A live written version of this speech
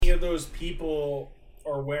of those people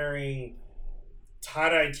are wearing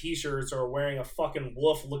tie-dye t-shirts or wearing a fucking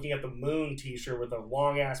wolf looking at the moon t-shirt with a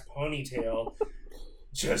long-ass ponytail,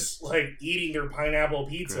 just, like, eating their pineapple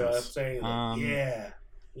pizza, Gross. saying, like, yeah,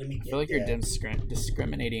 let me get I feel like that. you're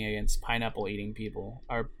discriminating against pineapple-eating people.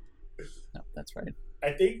 No, that's right.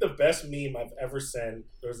 I think the best meme I've ever sent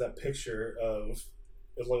was that picture of,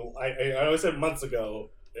 it was like, I always said months ago,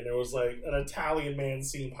 and it was like an Italian man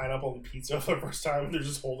seeing pineapple on pizza for the first time, and they're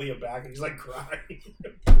just holding it back, and he's like crying.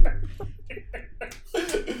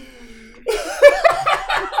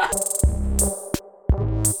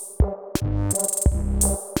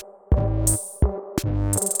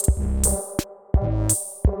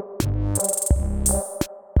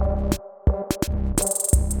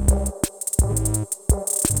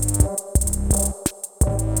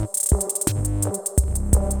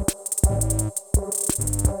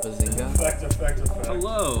 Effect.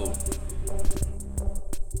 Hello.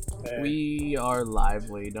 We are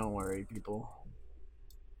lively. Don't worry, people.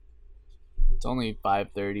 It's only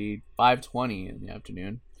 5:30, 5:20 in the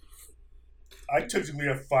afternoon. I technically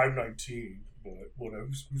have 5:19, but whatever.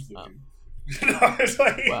 Who's looking? It's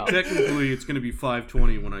like, Wow. Technically, it's going to be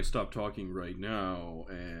 5:20 when I stop talking right now,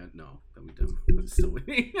 and no, that'll be done. But it's still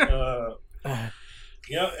waiting.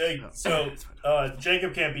 So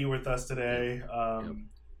Jacob can't be with us today.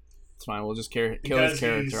 It's fine. We'll just kill because his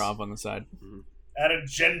character he's off on the side. at a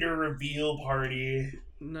gender reveal party.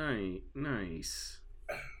 Nice.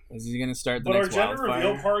 Is he gonna start the But are next gender wildfire?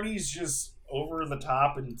 reveal parties just over the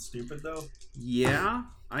top and stupid though? Yeah,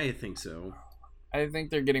 I think so. I think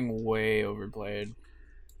they're getting way overplayed.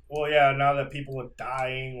 Well, yeah. Now that people are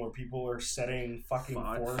dying, or people are setting fucking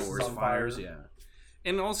forests on fires, fire. yeah.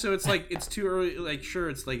 And also, it's like it's too early. Like, sure,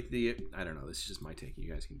 it's like I don't know. This is just my take.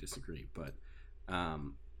 You guys can disagree, but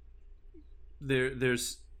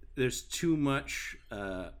there's too much.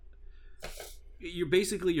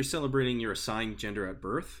 You're celebrating your assigned gender at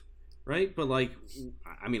birth, right? But like,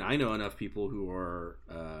 I mean, I know enough people who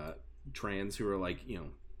are trans who are like,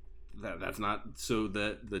 that's not, so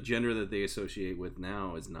the gender that they associate with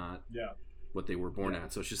now is not what they were born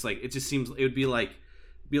at. So it's just like, it just seems it would be like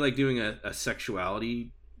doing a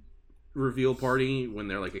sexuality reveal party when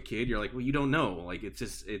they're like a kid. You're like, well, you don't know. Like, it's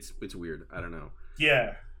just it's weird. I don't know.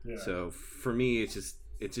 Yeah. So for me, it just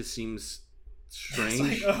seems strange.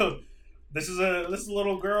 It's like, oh, this is a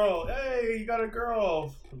little girl. Hey, you got a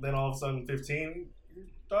girl. And then all of a sudden, 15, your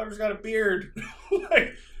daughter's got a beard.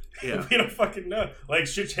 Like, yeah, we don't fucking know. Like,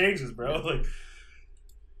 shit changes, bro. Like,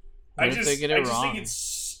 I just think it's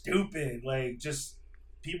stupid. Like, just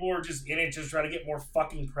people are just in it, just trying to get more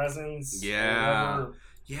fucking presents. Yeah,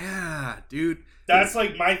 yeah, dude. That's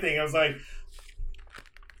like my thing. I was like,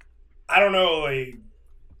 I don't know, like,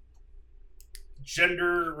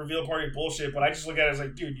 gender reveal party bullshit, but I just look at it as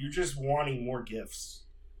like, dude, you're just wanting more gifts.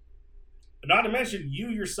 Not to mention, you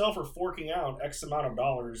yourself are forking out X amount of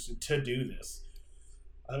dollars to do this.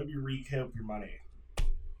 I hope you recoup your money.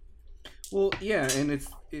 Well, yeah, and it's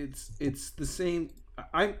the same.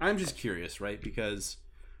 I'm just curious, right? Because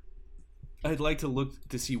I'd like to look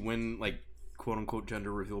to see when, like, quote unquote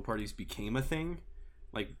gender reveal parties became a thing.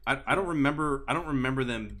 Like, I don't remember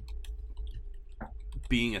them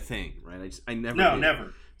being a thing, right? I never. No, did.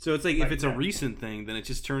 never. So it's like if it's a recent thing, then it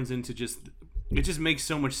just turns into it just makes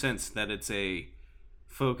so much sense that it's a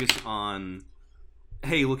focus on,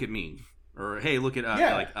 hey, look at me, or hey, look at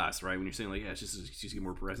like us, right? When you're saying like, yeah, it's just get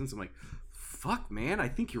more presents. I'm like, fuck, man, I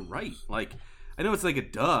think you're right. Like, I know it's like a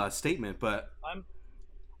duh statement, but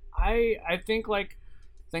I think like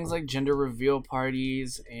things like gender reveal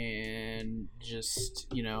parties and just,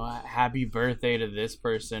 happy birthday to this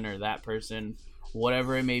person or that person,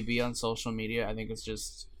 whatever it may be on social media, I think it's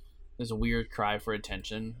just this weird cry for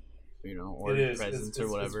attention, or presents or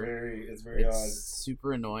whatever. It's very odd.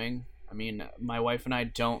 Super annoying. I mean, my wife and I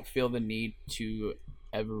don't feel the need to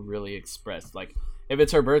ever really express, like, if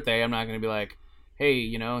it's her birthday, I'm not going to be like, hey,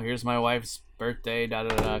 here's my wife's birthday,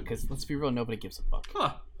 da-da-da, because let's be real, nobody gives a fuck.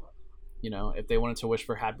 Huh. If they wanted to wish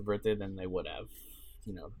for happy birthday, then they would have,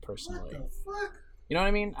 personally. What the fuck? You know what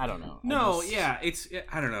I mean? I don't know. No,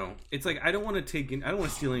 I don't know. It's like, I don't want to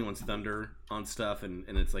steal anyone's thunder on stuff, and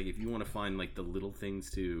it's like, if you want to find, like, the little things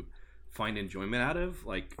to find enjoyment out of,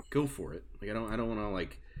 like, go for it. Like, I don't want to,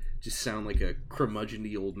 like, just sound like a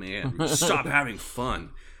curmudgeon-y old man. Stop having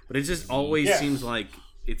fun. But it just always seems like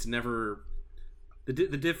it's never the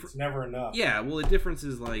difference. It's never enough. Yeah, well, the difference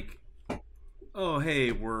is like, oh,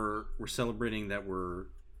 hey, we're celebrating that we're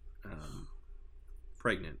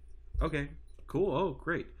pregnant. Okay, cool. Oh,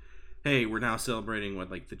 great. Hey, we're now celebrating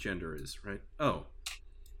what, like, the gender is, right? Oh,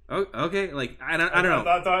 Oh, okay. Like I don't know.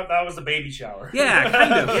 I thought that was a baby shower. Yeah,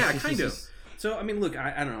 kind of. Yeah, kind of. So I mean, look,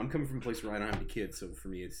 I don't know. I'm coming from a place where I don't have any kids, so for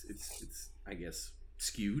me, it's I guess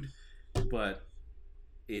skewed, but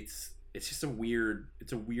it's just a weird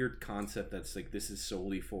concept that's like this is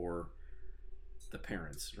solely for the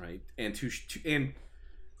parents, right? And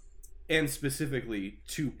and specifically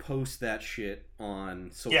to post that shit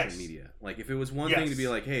on social media. Like if it was one thing to be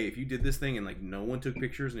like, hey, if you did this thing and like no one took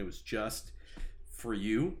pictures and it was just for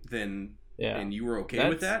you, then and you were okay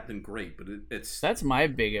with that, then great. But that's my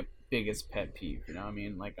biggest pet peeve. You know, I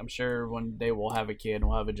mean, like I'm sure one day we'll have a kid and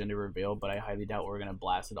we'll have a gender reveal, but I highly doubt we're gonna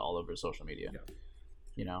blast it all over social media. Yeah.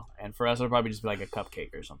 You know, and for us it'll probably just be like a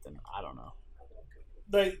cupcake or something. I don't know.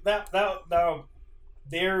 Like that now,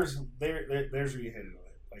 there's where you hit it.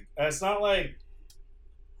 Like it's not like,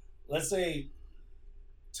 let's say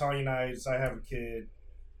Tanya and I decide to have a kid,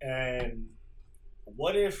 and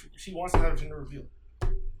what if she wants to have a gender reveal?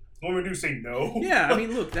 What we do? Say no? Yeah, I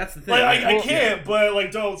mean, look, that's the thing. Like, I can't, but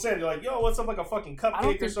like, don't say it. Like, yo, what's up, like a fucking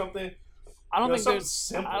cupcake or something? I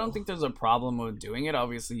don't think there's a problem with doing it.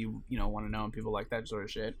 Obviously, you want to know and people like that sort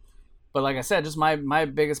of shit. But like I said, just my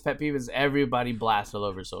biggest pet peeve is everybody blasts all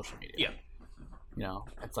over social media. Yeah. You know,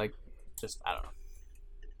 it's like, just I don't know.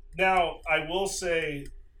 Now, I will say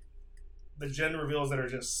the gender reveals that are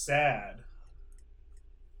just sad,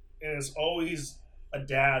 and it's always a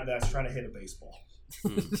dad that's trying to hit a baseball.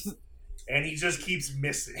 And he just keeps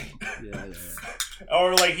missing. Yeah.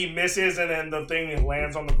 Or like he misses and then the thing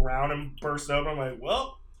lands on the ground and bursts open. I'm like,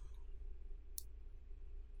 well,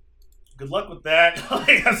 good luck with that.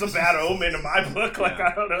 Like that's a bad omen in my book. Like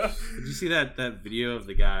I don't know. Did you see that video of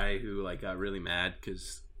the guy who like got really mad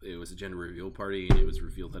because it was a gender reveal party and it was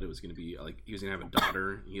revealed that it was going to be like he was going to have a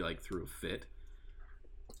daughter? He like threw a fit.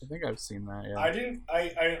 I think I've seen that. Yeah. I didn't.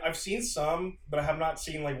 I've seen some, but I have not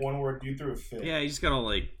seen like one where a dude threw a fit. Yeah, he just got all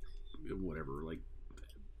like whatever, like.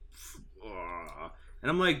 And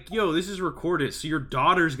I'm like, yo, this is recorded, so your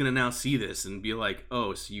daughter's gonna now see this and be like,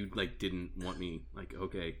 oh, so you like didn't want me? Like,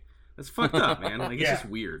 okay, that's fucked up, man. Like, it's just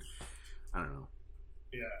weird. I don't know.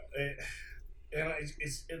 Yeah,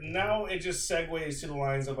 now it just segues to the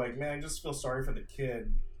lines of like, man, I just feel sorry for the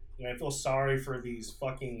kid. And I feel sorry for these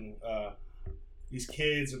fucking these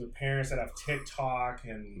kids and the parents that have TikTok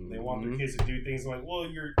and they want their kids to do things. I'm like, well,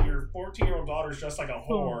 your 14-year-old daughter's just like a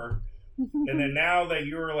whore. And then now that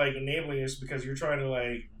you're like enabling this because you're trying to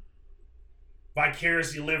like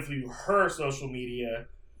vicariously live through her social media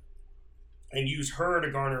and use her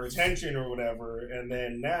to garner attention or whatever, and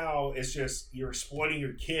then now it's just you're exploiting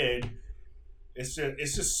your kid. It's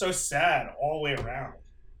just so sad all the way around.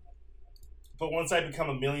 But once I become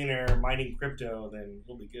a millionaire mining crypto, then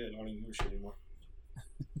we'll be good. I don't even give a shit anymore.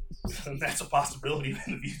 That's a possibility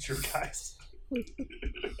in the future, guys.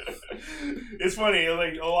 It's funny,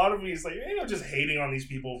 like a lot of me is like, hey, I'm just hating on these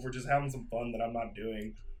people for just having some fun that I'm not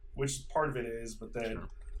doing, which part of it is, but then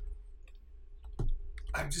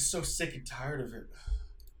I'm just so sick and tired of it.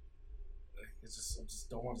 It's just I just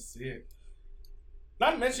don't want to see it.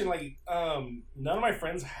 Not to mention, like, none of my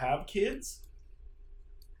friends have kids,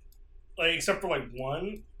 like except for like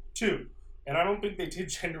 1, 2, and I don't think they did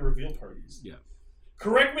gender reveal parties. Yeah.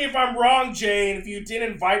 Correct me if I'm wrong, Jane. If you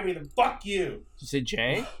didn't invite me, then fuck you. Did you say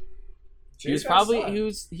Jay? He was probably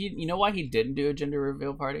you know why he didn't do a gender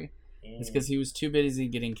reveal party? It's because he was too busy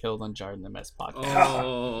getting killed on Jarden the Mess podcast.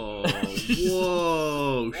 Oh,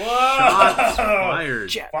 whoa! Shots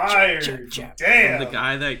fired. Fired. Damn. From the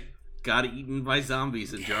guy that got eaten by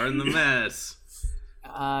zombies in Jarden the Mess.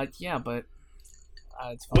 Yeah, but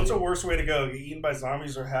it's funny. What's the worst way to go? Get eaten by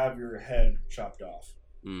zombies or have your head chopped off?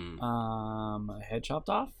 Head chopped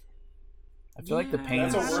off? I feel like the pain.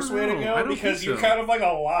 That's a worse way to go because you're kind of like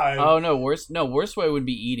alive. Oh no, worst way would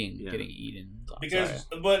be eating, getting eaten.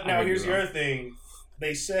 But now here's the other thing.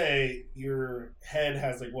 They say your head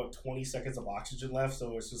has like 20 seconds of oxygen left,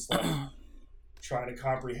 so it's just like trying to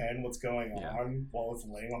comprehend what's going on while it's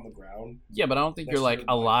laying on the ground. Yeah, but I don't think you're like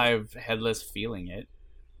alive, headless, feeling it.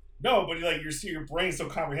 No, but like your brain's still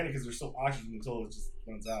comprehending because there's still oxygen until it just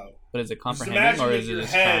runs out. But is it comprehending or is it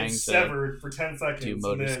just trying to severed for 10 seconds? Do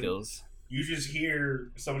motor skills. You just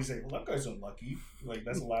hear somebody say, "Well, that guy's unlucky." Like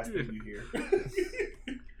that's the last thing you hear.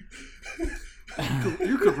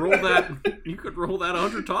 You could roll that. You could roll that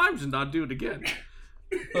 100 times and not do it again.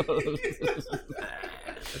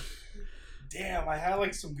 Damn, I had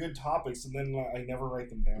like some good topics and then I never write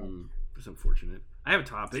them down. It's unfortunate. I have a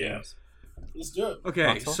topic. Yeah. Let's do it. Okay,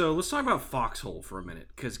 Foxhole? So let's talk about Foxhole for a minute,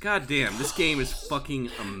 because goddamn, this game is fucking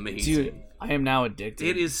amazing. Dude, I am now addicted.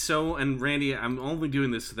 It is so, and Randy, I'm only doing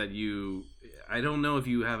this so that I don't know if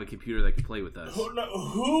you have a computer that can play with us.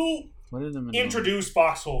 Who What are them? Introduce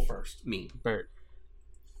Foxhole first. Me. Bert.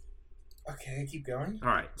 Okay, keep going. All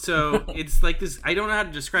right. So it's like this. I don't know how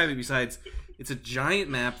to describe it besides it's a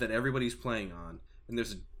giant map that everybody's playing on, and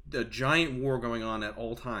there's a giant war going on at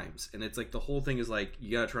all times. And it's like the whole thing is like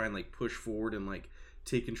you gotta try and like push forward and like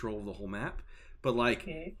take control of the whole map. But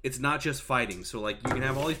like it's not just fighting. So like you can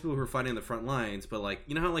have all these people who are fighting on the front lines, but like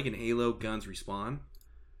you know how like in Halo guns respawn?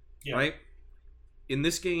 Yeah. Right? In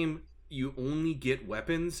this game, you only get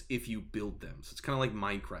weapons if you build them. So it's kind of like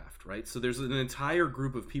Minecraft, right? So there's an entire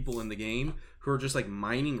group of people in the game who are just like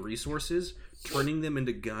mining resources, turning them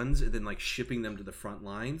into guns, and then like shipping them to the front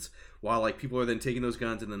lines, while like people are then taking those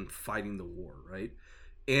guns and then fighting the war, right?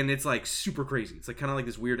 And it's like super crazy. It's like kind of like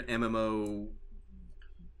this weird MMO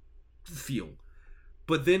feel.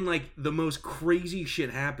 But then like the most crazy shit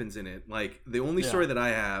happens in it. Like the only story that I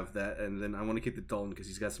have that, and then I want to kick to Dalton because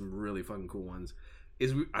he's got some really fucking cool ones,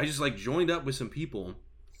 is I just like joined up with some people.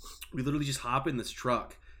 We literally just hop in this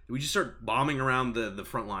truck. We just start bombing around the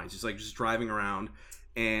front lines, just driving around,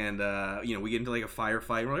 and we get into like a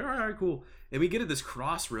firefight. We're like, all right, cool. And we get at this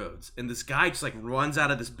crossroads, and this guy just like runs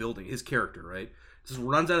out of this building. His character, right, just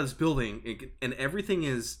runs out of this building, and everything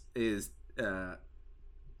is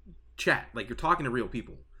chat. Like you're talking to real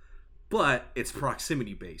people, but it's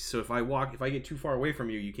proximity based. So if I get too far away from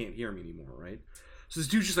you, you can't hear me anymore, right? So this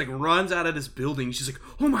dude just like runs out of this building. He's just like,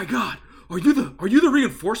 "Oh my god, are you the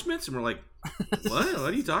reinforcements?" And we're like, "What?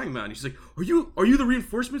 What are you talking about?" And he's like, "Are you the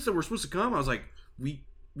reinforcements that were supposed to come?" I was like, "We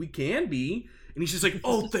can be." And he's just like,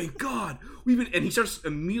 "Oh, thank God, and he starts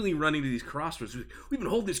immediately running to these crossroads. We've been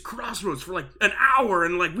holding these crossroads for like an hour,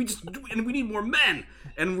 and like we need more men."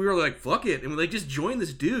 And we were like, "Fuck it," and we like just joined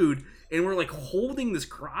this dude, and we're like holding this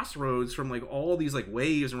crossroads from like all these like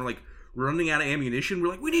waves, and we're like running out of ammunition. We're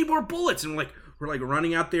like, "We need more bullets," and we're like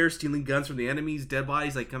running out there, stealing guns from the enemies, dead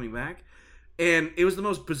bodies like coming back, and it was the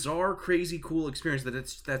most bizarre, crazy, cool experience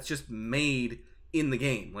that's just made in the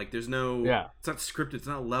game. Like there's no, it's not scripted, it's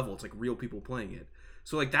not level, it's like real people playing it.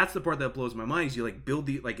 So like that's the part that blows my mind is you like build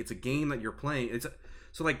like it's a game that you're playing.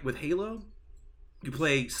 So like with Halo, you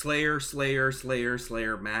play Slayer,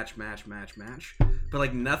 match, but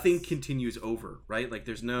like nothing continues over, right? Like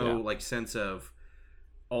there's no like sense of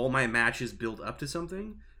all my matches build up to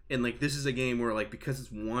something. And like this is a game where like because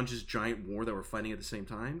it's one just giant war that we're fighting at the same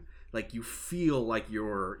time, like you feel like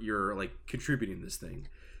you're like contributing this thing.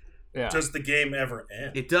 Yeah. Does the game ever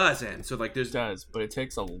end? It does end. So like it does, but it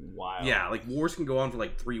takes a while. Yeah, like wars can go on for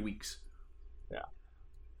like 3 weeks. Yeah.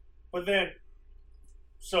 But then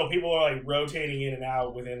so people are like rotating in and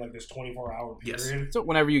out within like this 24-hour period. Yes. So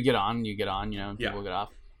whenever you get on, people get off.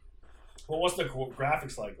 Well, what's the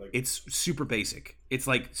graphics like? It's super basic. It's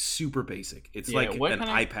like super basic. It's like an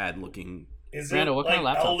iPad looking. Is Randall, it what like kind of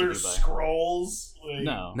laptop Elder did you buy? Scrolls? Like,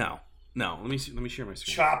 No. Let me share my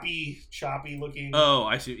screen. Choppy looking. Oh,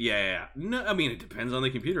 I see. Yeah. No, I mean it depends on the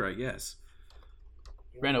computer, I guess.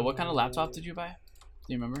 Randall, what kind of laptop did you buy?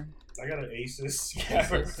 Do you remember? I got an Asus. Yeah,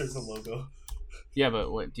 there's a logo. Yeah,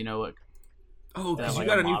 but what? Do you know what? Oh, because you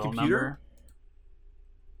got a new computer. Number?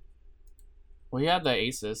 Well, he had the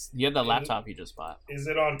Asus. He had the laptop he just bought. Is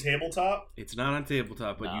it on tabletop? It's not on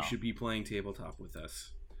tabletop, but you should be playing tabletop with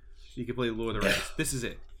us. You can play Lord of the Rings. This is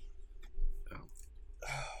it. Oh.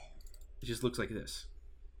 It just looks like this.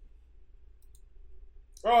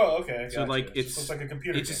 Oh, okay. So like it looks like a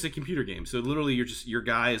computer. It's just a computer game. So literally, your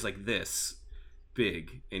guy is like this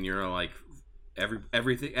big, and you're like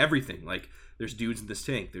everything. Like there's dudes in this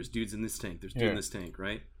tank. There's dudes in this tank. There's dudes in this tank.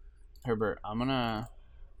 Right. Herbert, I'm gonna.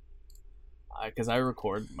 Because I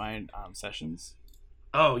record my sessions.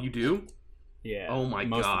 Oh, you do? Yeah. Oh my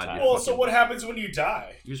god. Well, so what happens when you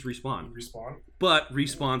die? You just respawn. Respawn? But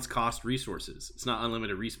respawns cost resources. It's not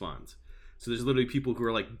unlimited respawns. So there's literally people who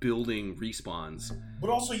are like building respawns.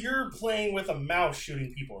 But also you're playing with a mouse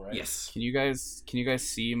shooting people, right? Yes. Can you guys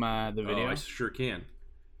see the video? Oh, I sure can.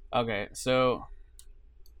 Okay, so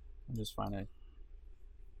I'll just find a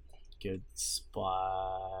good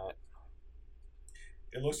spot.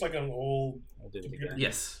 It looks like an old computer game.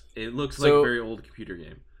 Yes, it looks like a very old computer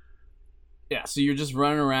game. Yeah, so you're just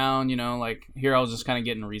running around, like here I was just kind of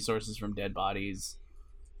getting resources from dead bodies.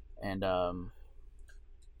 And,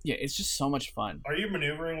 yeah, it's just so much fun. Are you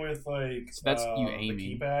maneuvering with, like, so that's you aiming.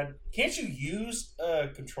 The keypad? Can't you use a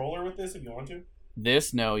controller with this if you want to?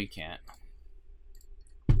 No, you can't.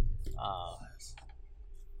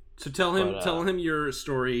 So tell him your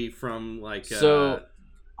story from, like... So...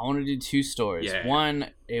 I want to do 2 stories. Yeah. One,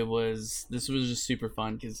 this was just super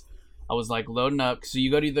fun because I was like loading up. So you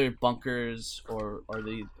go to either bunkers or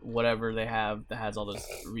the whatever they have that has all those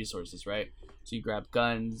resources, right? So you grab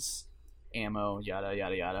guns, ammo, yada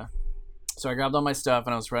yada yada. So I grabbed all my stuff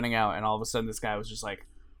and I was running out, and all of a sudden this guy was just like,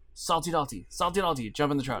 Salty Dalty,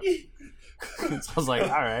 jump in the truck. So I was like, all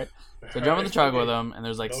right. So I jump in the truck with him, and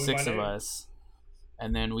there's like 6 of us.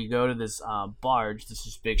 And then we go to this barge,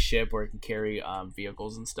 this big ship where it can carry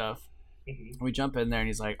vehicles and stuff. Mm-hmm. We jump in there, and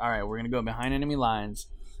he's like, all right, we're going to go behind enemy lines,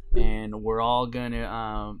 and we're all going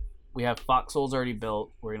to, we have foxholes already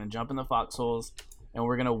built. We're going to jump in the foxholes, and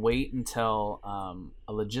we're going to wait until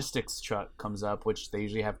a logistics truck comes up, which they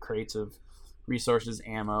usually have crates of resources,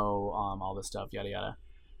 ammo, all this stuff, yada, yada.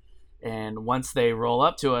 And once they roll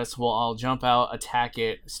up to us, we'll all jump out, attack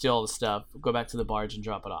it, steal all the stuff, go back to the barge, and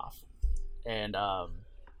drop it off. And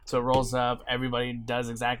so it rolls up. Everybody does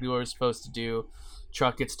exactly what we're supposed to do.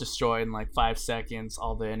 Truck gets destroyed in like 5 seconds.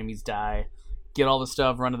 All the enemies die. Get all the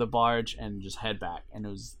stuff, run to the barge, and just head back. And it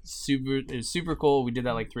was super cool. We did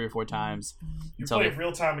that like 3 or 4 times. You played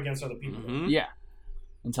real time against other people. Mm-hmm. Yeah.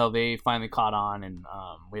 Until they finally caught on, and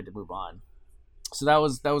we had to move on. So that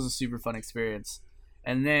was a super fun experience.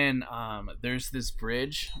 And then there's this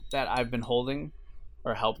bridge that I've been holding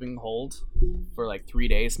or helping hold for like 3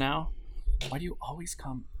 days now. Why do you always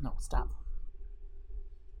come? No, stop.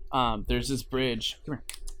 There's this bridge. Come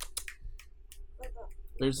here.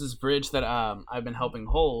 There's this bridge that I've been helping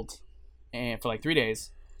hold, and for like 3 days.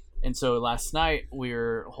 And so last night we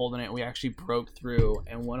were holding it. We actually broke through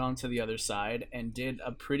and went onto the other side and did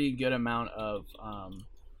a pretty good amount of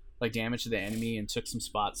like damage to the enemy and took some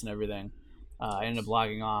spots and everything. I ended up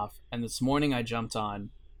logging off. And this morning I jumped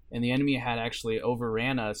on, and the enemy had actually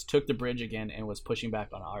overran us, took the bridge again, and was pushing back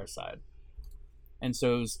on our side. And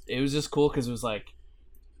so it was just cool because it was like,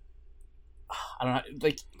 I don't know,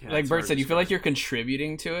 like Bert said, you feel like you're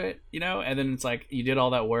contributing to it, you know? And then it's like you did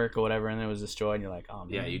all that work or whatever, and then it was destroyed, and you're like, oh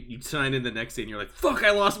man. Yeah, you sign in the next day, and you're like, fuck,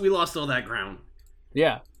 we lost all that ground.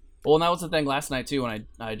 Yeah. Well, and that was the thing last night too when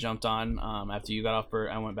I jumped on after you got off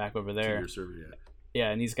Bert. I went back over there. To your server, yeah. Yeah,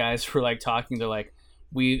 and these guys were like talking. They're like,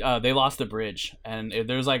 they lost the bridge, and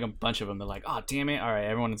there's like a bunch of them. They're like, oh damn it! All right,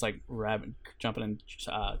 everyone's like jumping in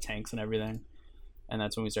tanks and everything, and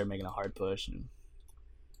that's when we started making a hard push. And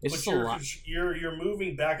it's just a lot. You're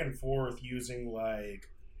moving back and forth using like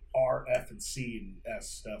R, F, and C and S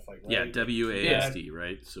stuff like right? Yeah, WASD,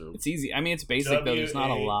 right? So it's easy. I mean, it's basic though. There's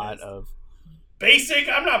not a lot of basic.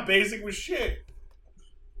 I'm not basic with shit.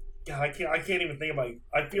 God, I can't even think about it.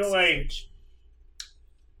 I feel like.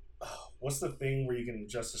 What's the thing where you can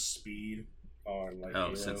adjust the speed on like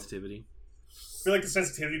Halo? Sensitivity. I feel like the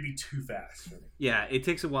sensitivity would be too fast for me. Yeah, it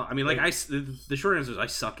takes a while. I mean, like the short answer is I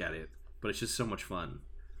suck at it, but it's just so much fun.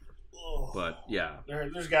 Ugh. But yeah,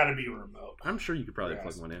 there's got to be a remote. I'm sure you could probably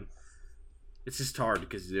plug one in. It's just hard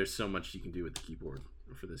because there's so much you can do with the keyboard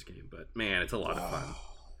for this game. But man, it's a lot of fun.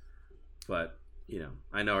 But you know,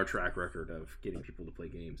 I know our track record of getting people to play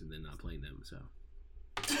games and then not playing them. So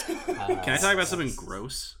can I talk about something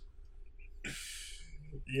gross?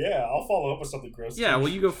 Yeah, I'll follow up with something gross. Yeah, well,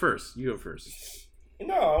 you go first.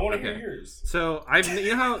 No, I want to hear yours. So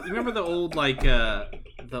you remember the old I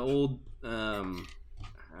don't know,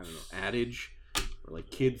 adage or like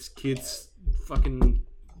kids fucking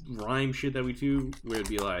rhyme shit that we do where it'd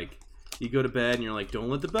be like you go to bed and you're like, don't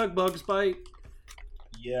let the bugs bite.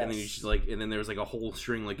 Yes. And then she's like, and then there was like a whole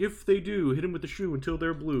string like, if they do, hit them with the shoe until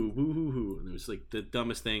they're blue. Woo hoo hoo. And it was like the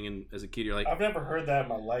dumbest thing. And as a kid, you're like, I've never heard that in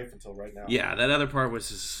my life until right now. Yeah, that other part was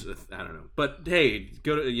just, I don't know. But hey,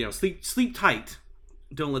 go to sleep tight.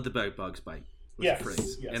 Don't let the bugs bite. Yes.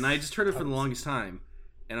 Phrase. Yes. And I just heard it for the longest time,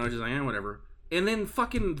 and I was just like, whatever. And then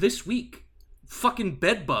fucking this week, fucking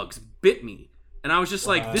bed bugs bit me. And I was just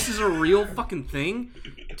like, this is a real fucking thing?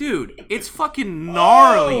 Dude, it's fucking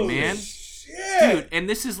gnarly, man. Shit. Dude, and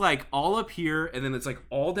this is like all up here, and then it's like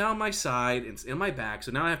all down my side, it's in my back,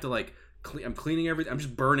 so now I have to like, I'm cleaning everything, I'm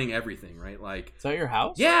just burning everything, right? Like, is that your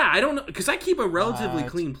house? Yeah, I don't know, because I keep a relatively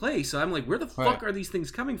clean place, so I'm like, where the fuck are these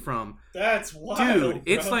things coming from? That's wild, dude,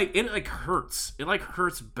 it's bro. Like, it like hurts. It like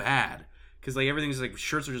hurts bad. Because like everything's like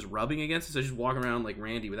shirts are just rubbing against it, so I just walk around like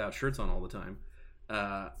Randy without shirts on all the time.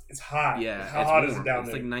 It's hot. Yeah, how hot is it down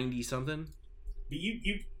there? It's like 90 something. But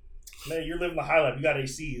man, you're living the high life. You got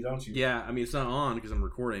AC, don't you? Yeah, I mean it's not on because I'm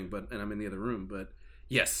recording, and I'm in the other room. But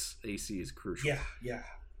yes, AC is crucial. Yeah.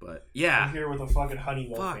 But yeah, I'm here with a fucking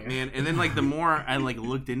Honeywell fan. Man. And then like the more I like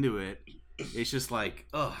looked into it, it's just like,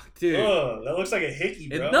 ugh, dude. Ugh, that looks like a hickey,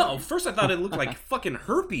 bro. No, first I thought it looked like fucking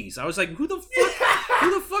herpes. I was like, who the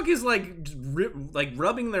fuck is like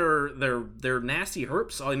rubbing their nasty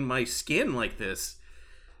herpes on my skin like this?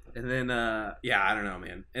 And then I don't know,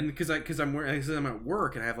 man. And because I'm at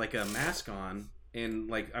work and I have like a mask on and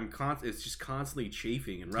like it's just constantly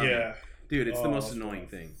chafing and rubbing. Yeah. Dude, it's the most annoying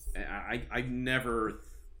thing. I never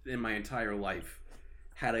in my entire life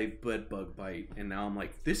had a bed bug bite, and now I'm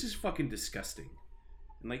like, this is fucking disgusting.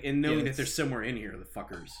 And knowing that they're somewhere in here, the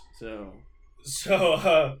fuckers. So,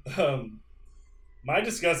 my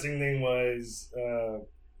disgusting thing was,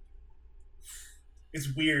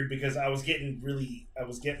 it's weird because I was getting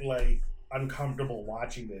like uncomfortable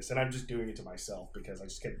watching this, and I'm just doing it to myself because I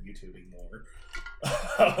just kept YouTubing more.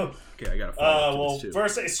 Okay, I gotta follow this too.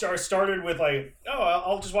 First it started with like,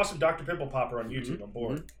 I'll just watch some Dr. Pimple Popper on YouTube. I'm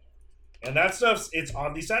bored, and that it's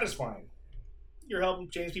oddly satisfying. You're helping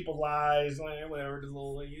change people's lives, like whatever.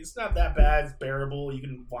 It's not that bad. It's bearable. You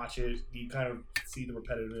can watch it. You kind of see the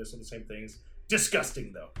repetitiveness of the same things.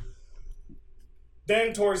 Disgusting though.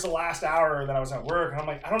 Then towards the last hour that I was at work, I'm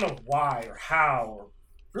like, I don't know why or how or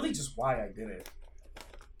really just why I did it.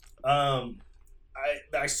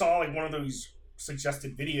 I saw like one of those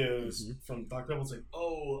suggested videos from Dr. Pimple. It's like,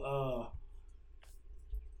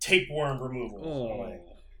 tapeworm removal.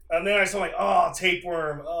 And then I saw like,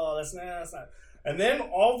 tapeworm. That's not. And then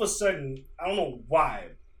all of a sudden, I don't know why,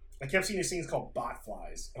 I kept seeing these things called bot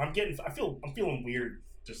flies, and I'm feeling weird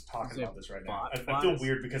just talking about this right now. I feel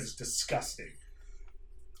weird because it's disgusting.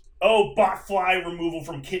 Bot fly removal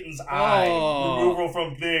from kitten's eye, removal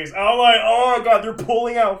from things. I'm like, oh my god, they're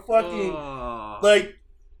pulling out fucking like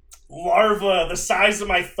larvae the size of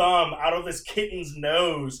my thumb out of this kitten's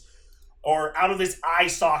nose. Or out of its eye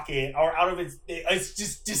socket, or out of it's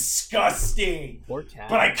just disgusting. Poor cat.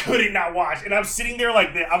 But I couldn't not watch, and I'm sitting there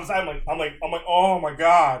like that. I'm like, oh my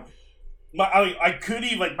god. I couldn't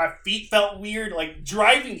even, like, my feet felt weird. Like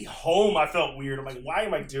driving home, I felt weird. I'm like, why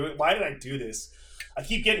did I do this? I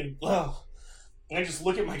keep getting, and I just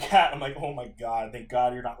look at my cat. I'm like, oh my god, thank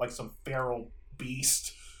God you're not like some feral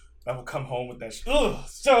beast that will come home with that.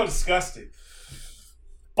 So disgusting.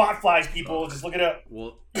 Bot flies, people. Just look it up.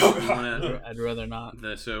 Well, I'd rather not.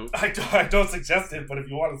 I don't suggest it, but if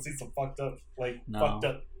you want to see some fucked up,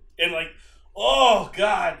 and like, oh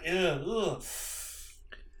god, ugh.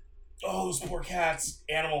 Oh, those poor cats,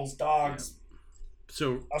 animals, dogs. Yeah.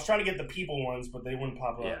 So I was trying to get the people ones, but they wouldn't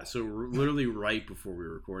pop up. Yeah. So literally right before we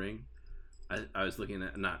were recording, I was looking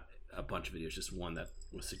at not a bunch of videos, just one that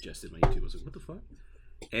was suggested on YouTube. I was like, what the fuck?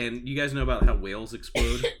 And you guys know about how whales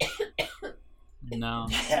explode? No.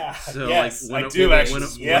 Yeah. So yes, like when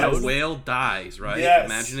a whale dies, right? Yes,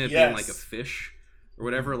 imagine it being like a fish or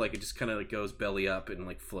whatever. Like it just kind of like goes belly up and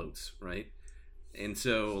like floats, right? And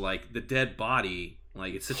so like the dead body,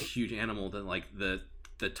 like it's such a huge animal that like the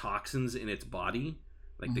toxins in its body,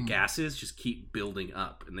 like the gases, just keep building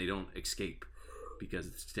up and they don't escape because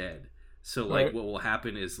it's dead. So like what will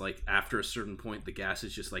happen is like after a certain point, the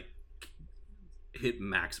gases just like hit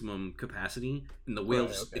maximum capacity and the whale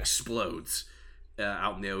just explodes.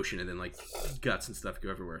 Out in the ocean, and then like guts and stuff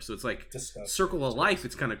go everywhere. So it's like disgusting. Circle of life.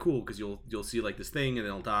 It's kind of cool because you'll see like this thing, and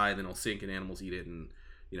then it'll die, and then it'll sink, and animals eat it, and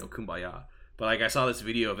kumbaya. But like I saw this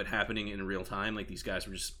video of it happening in real time. Like these guys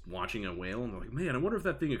were just watching a whale, and they're like, "Man, I wonder if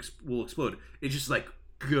that thing will explode." It just like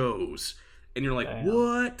goes, and you're like,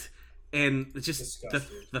 "What?" And it's just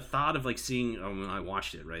the thought of like seeing. I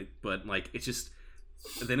watched it, right? But like it's just.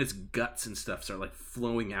 Then its guts and stuff start like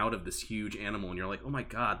flowing out of this huge animal, and you're like, oh my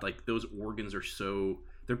god, like those organs are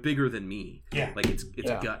they're bigger than me. Yeah, like it's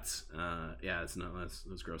guts.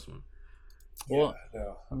 That's gross one. Well,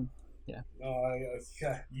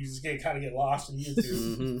 you just kind of get lost in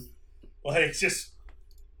YouTube. Like it's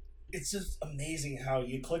just amazing how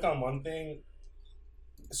you click on one thing.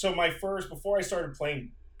 So before I started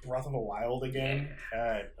playing Breath of the Wild again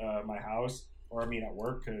at my house, or at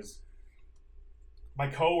work, because my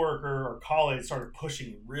coworker or college started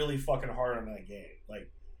pushing really fucking hard on that game. Like,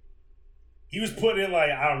 he was putting in, like,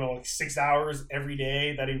 I don't know, like 6 hours every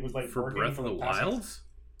day that he was, like, for working Breath for of the Wild?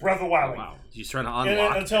 Breath of the Wild. Oh, wow. He's trying to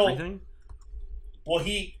unlock everything? Well,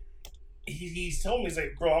 he's told me, he's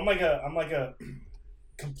like, bro, I'm like a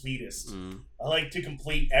completist. I like to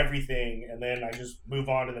complete everything, and then I just move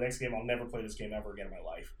on to the next game. I'll never play this game ever again in my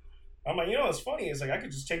life. I'm like, what's funny is like I could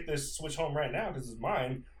just take this Switch home right now because it's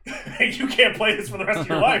mine. You can't play this for the rest of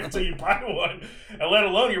your life until you buy one, and let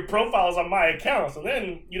alone your profile is on my account. So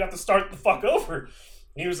then you'd have to start the fuck over. And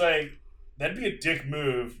he was like, "That'd be a dick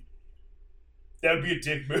move. That would be a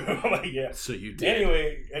dick move." I'm like, "Yeah." So you did.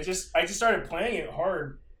 Anyway, I just started playing it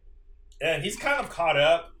hard, and he's kind of caught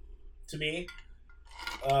up to me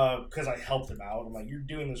because I helped him out. I'm like, "You're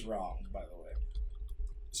doing this wrong, by the way."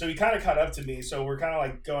 So he kind of caught up to me, so we're kind of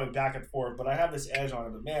like going back and forth, but I have this edge on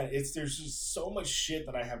him. But man, there's just so much shit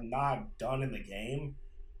that I have not done in the game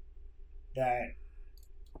that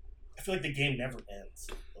I feel like the game never ends.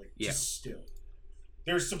 Like, just still.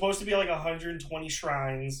 There's supposed to be like 120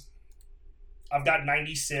 shrines. I've got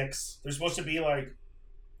 96. There's supposed to be like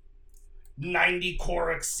 90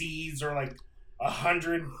 Korok seeds or like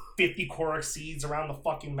 150 Korok seeds around the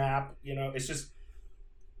fucking map. You know, it's just.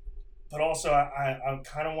 But also, I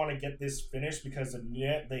kind of want to get this finished because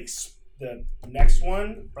the next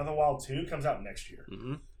one, Breath of the Wild 2, comes out next year.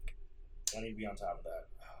 Mm-hmm. I need to be on top of that.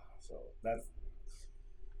 So that's.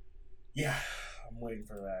 Yeah, I'm waiting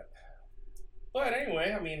for that. But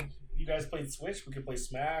anyway, I mean, you guys played Switch. We could play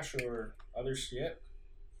Smash or other shit.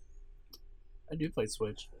 I do play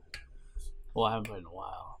Switch. Well, I haven't played in a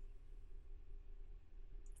while.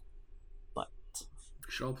 But. We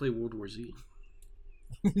should all play World War Z.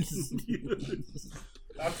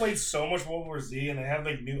 I played so much World War Z, and they have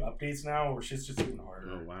like new updates now where shit's just even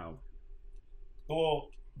harder. Oh wow! Well,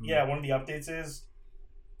 yeah, one of the updates is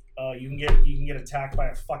you can get attacked by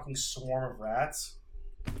a fucking swarm of rats.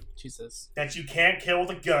 Jesus. That you can't kill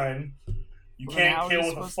with a gun. You can't kill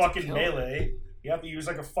with a fucking melee. You have to use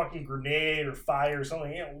like a fucking grenade or fire or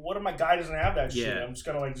something. Yeah, what if my guy doesn't have that shit? I'm just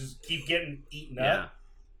gonna like just keep getting eaten up.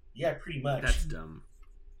 Yeah, pretty much. That's dumb.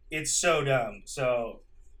 It's so dumb. So.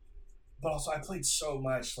 But also, I played so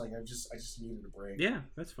much, like I just needed a break. Yeah,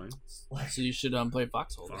 that's fine. So you should play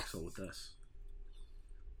Foxhole. Foxhole with us.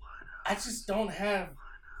 I just don't have.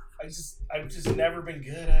 I've just never been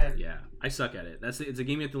good at. Yeah, I suck at it. It's a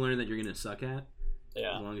game you have to learn that you're gonna suck at.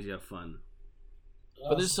 Yeah. As long as you have fun.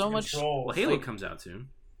 But there's so much. Well, Halo comes out soon.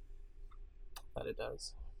 But it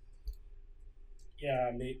does.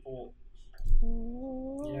 Yeah, Maple.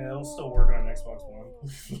 Yeah, it'll still work on Xbox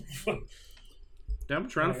One. I'm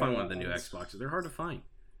trying to find one of the new Xboxes. They're hard to find.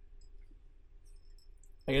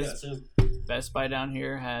 I guess Best Buy down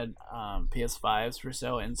here had PS5s for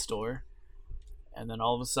sale in store, and then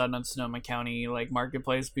all of a sudden on Sonoma County like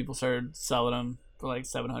marketplace, people started selling them for like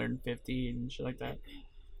 $750 and shit like that.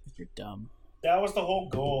 You're dumb. That was the whole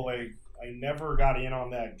goal. Like I never got in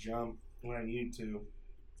on that jump when I needed to,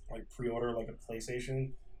 like pre-order like a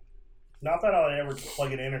PlayStation. Not that I'll ever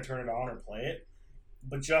plug it in or turn it on or play it.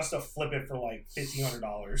 But just to flip it for like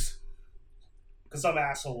 $1,500, because some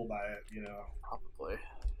asshole will buy it, you know. Probably.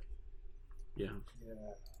 Yeah.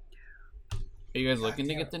 Are you guys looking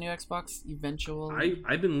to get the new Xbox eventually?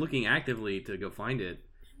 I've been looking actively to go find it,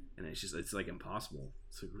 and it's like impossible.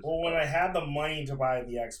 Well, when I had the money to buy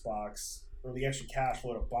the Xbox or the extra cash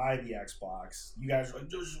flow to buy the Xbox, you guys were like,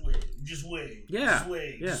 just wait,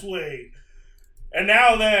 just wait. And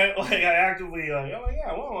now that like I actively like, oh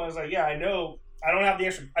yeah, well, I was like, yeah, I know. I don't have the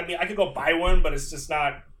extra. I mean, I could go buy one, but it's just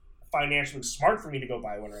not financially smart for me to go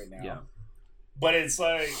buy one right now. Yeah. But it's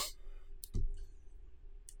like,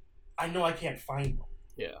 I know I can't find one.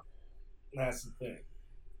 Yeah. That's the thing.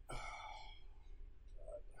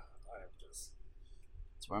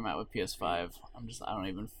 That's where I'm at with PS5. I don't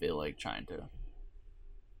even feel like trying to.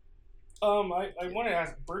 I want to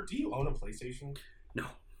ask, Bert, do you own a PlayStation? No.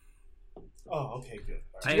 Oh, okay, good.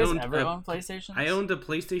 Did you guys ever own PlayStation? I owned a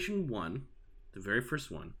PlayStation 1. The very first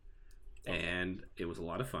one, and it was a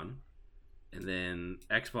lot of fun. And then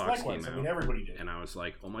Xbox came out. I mean, everybody did. And I was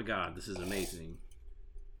like, "Oh my god, this is amazing!"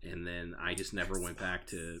 And then I just never went back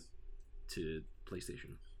to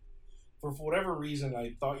PlayStation. For whatever reason,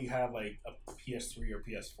 I thought you had like a PS3 or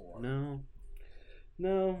PS4.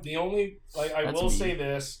 No. The only I will say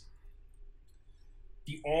this: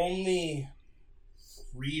 the only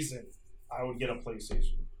reason I would get a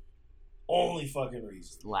PlayStation, only fucking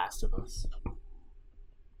reason, Last of Us.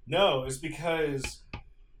 No, it's because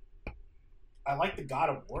I like the God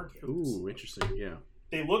of War games. Ooh, interesting. Yeah.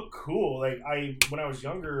 They look cool. Like when I was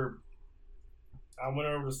younger, I went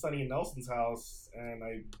over to Sonny and Nelson's house, and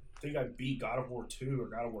I think I beat God of War 2 or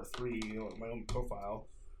God of War 3, you know, on my own profile.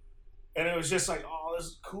 And it was just like, oh, this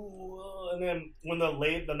is cool. And then when the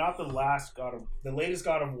latest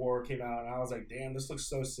God of War came out, and I was like, damn, this looks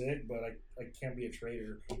so sick, but I can't be a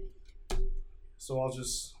traitor. So I'll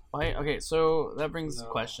just. Why? Okay, so that brings the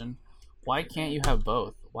question: why can't you have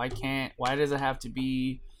both? Why does it have to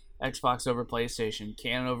be Xbox over PlayStation,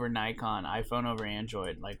 Canon over Nikon, iPhone over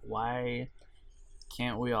Android? Like, why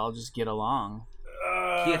can't we all just get along?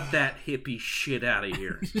 Get that hippie shit out of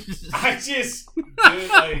here. That's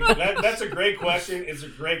a great question. It's a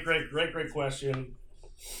great question.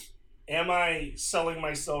 Am I selling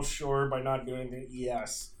myself short by not doing it?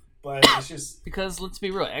 Yes. But it's just because let's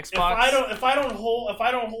be real, Xbox. If I don't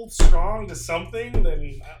hold strong to something,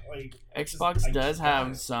 then like Xbox does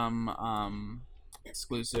have some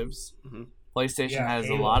exclusives. Mm-hmm. PlayStation has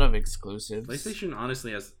Halo. A lot of exclusives. PlayStation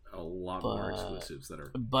honestly has a lot more exclusives that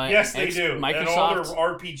are. But yes, they do. Microsoft, and all their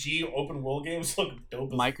RPG open world games look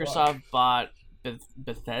dope. Microsoft bought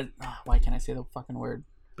Bethesda. Why can't I say the fucking word?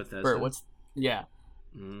 Bethesda. Bert,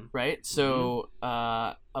 right? So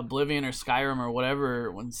Oblivion or Skyrim or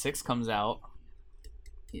whatever, when 6 comes out,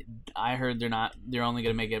 I heard they're only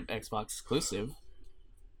going to make it Xbox exclusive,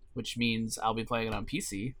 which means I'll be playing it on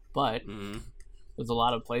PC, but there's a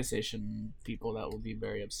lot of PlayStation people that will be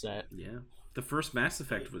very upset. Yeah. The first Mass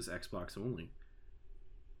Effect was Xbox only.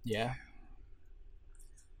 Yeah.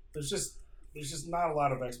 There's just not a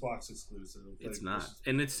lot of Xbox exclusive. It's not.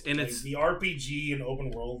 And it's the RPG and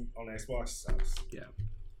open world on Xbox sucks. Yeah.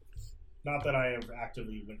 Not that I have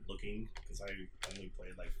actively went looking, because I only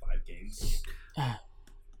played like 5 games.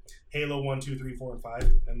 Halo 1, 2, 3, 4, and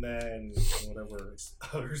 5, and then whatever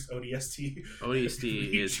others, ODST.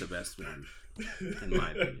 ODST is the best one, in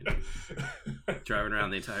my opinion. Driving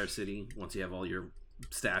around the entire city once you have all your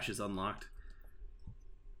stashes unlocked.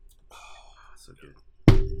 Oh, so good.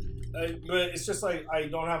 But it's just like I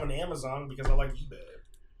don't have an Amazon because I like eBay.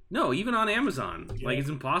 No, even on Amazon, like it's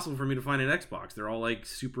impossible for me to find an Xbox. They're all like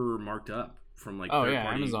super marked up from like third party.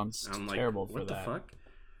 Amazon's terrible for that. What the fuck?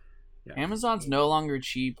 Yeah. Amazon's no longer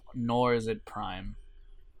cheap, nor is it Prime.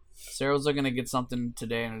 Sarah was looking to get something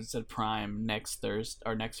today, and it said Prime next Thursday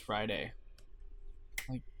or next Friday.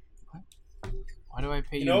 Like, what? Why do I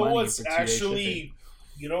pay you money what's for 2 actually? shipping?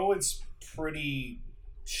 You know what's pretty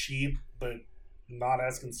cheap, but not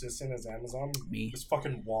as consistent as Amazon? Me. It's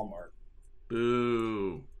fucking Walmart.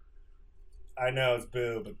 Boo. I know it's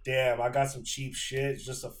boo, but damn, I got some cheap shit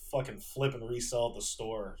just to fucking flip and resell at the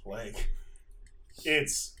store. Like,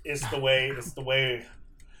 it's the way.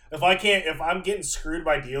 If I'm getting screwed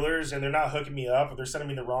by dealers and they're not hooking me up, or they're sending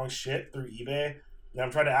me the wrong shit through eBay, and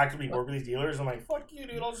I'm trying to actively work with these dealers, I'm like, fuck you,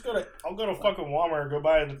 dude. I'll go to fucking Walmart and go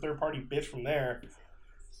buy the third party bitch from there.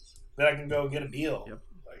 Then I can go get a deal. Yep.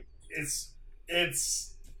 Like, it's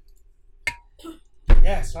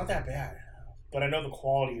not that bad. But I know the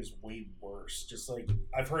quality is way worse. Just like,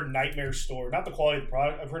 I've heard nightmare stories, not the quality of the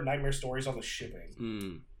product, I've heard nightmare stories on the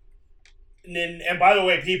shipping. And by the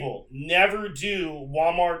way, people, never do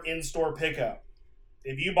Walmart in-store pickup.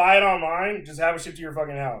 If you buy it online, just have it shipped to your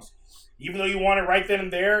fucking house. Even though you want it right then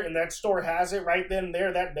and there, and that store has it right then and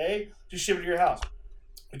there that day, just ship it to your house.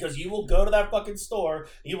 Because you will go to that fucking store,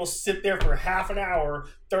 and you will sit there for half an hour,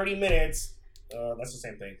 30 minutes, that's the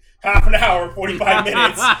same thing. Half an hour, 45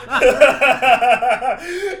 minutes.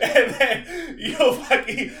 And then you'll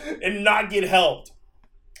fucking and not get helped.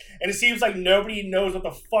 And it seems like nobody knows what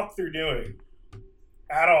the fuck they're doing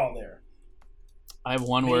at all there. I have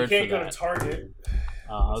one word for that. You can't go to Target.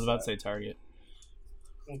 I was about to say Target.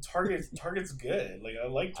 Well, Target's good. Like, I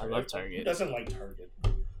like Target. I love Target. Who doesn't like Target?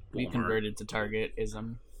 We converted to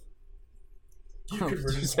Target-ism. You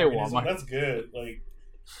converted to say Target-ism? Walmart. That's good. Like,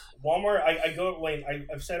 Walmart,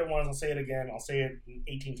 I've said it once, I'll say it again, I'll say it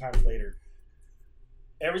 18 times later.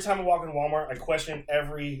 Every time I walk in Walmart, I question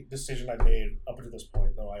every decision I've made up until this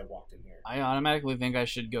point, though I walked in here. I automatically think I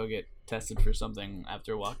should go get tested for something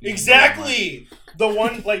after walking in. Exactly! The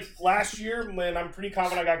one, like, last year, when I'm pretty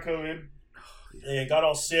confident I got COVID, and got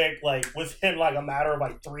all sick, like, within, like, a matter of,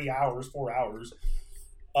 like, 4 hours,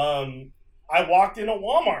 I walked into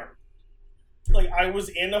Walmart. Like, I was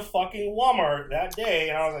in a fucking Walmart that day,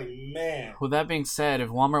 and I was like, man. With that being said, if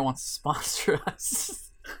Walmart wants to sponsor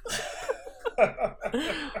us,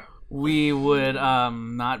 we would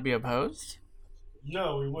not be opposed.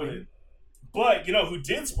 No, we wouldn't. But, you know who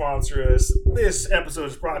did sponsor us? This episode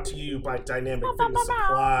is brought to you by Dynamic Fitness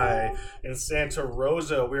Supply in Santa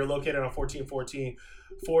Rosa. We are located on 1414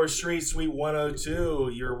 4th Street, Suite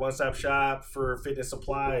 102, your one-stop shop for fitness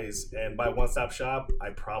supplies. And by one-stop shop, I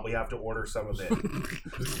probably have to order some of it.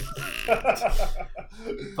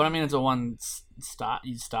 But I mean, it's a one-stop.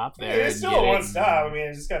 You stop there. Yeah, it's still a one-stop. I mean,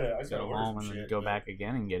 I just gotta go order home some and shit. go back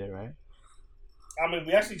again and get it, right? I mean,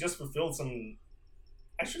 we actually just fulfilled some...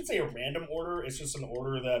 I shouldn't say a random order. It's just an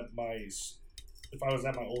order that if I was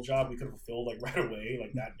at my old job, we could have fulfilled like right away,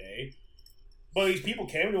 like that day. But these people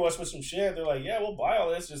came to us with some shit. They're like, "Yeah, we'll buy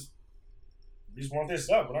all this. We just want this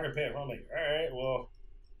stuff. We're not gonna pay it." I'm like, "All right, well,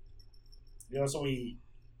 you know." So we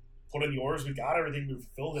put in the orders. We got everything. We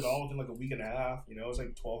fulfilled it all within like a week and a half. You know, it was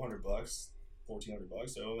like $1,200, $1,400.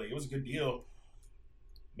 So like, it was a good deal,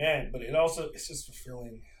 man. But it's just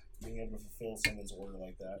fulfilling being able to fulfill someone's order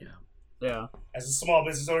like that. Yeah. As a small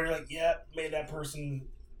business owner, you're like, yeah, made that person,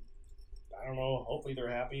 I don't know, hopefully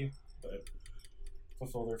they're happy, but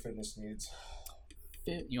fulfill their fitness needs.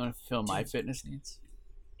 You want to fulfill my fitness needs?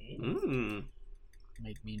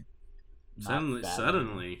 Make me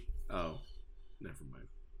suddenly. Oh, never mind.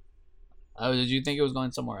 Oh, did you think it was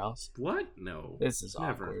going somewhere else? What? No. This is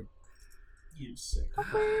never. Awkward. You sick.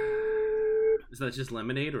 Is that just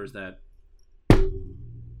lemonade or is that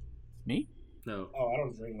me? No. Oh, I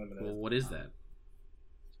don't drink lemonade. Well, what is that?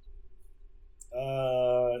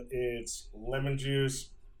 It's lemon juice.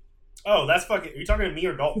 Oh, that's fucking. Are you talking to me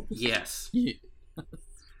or Dalton? Yes.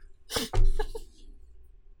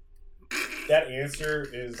 That answer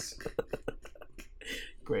is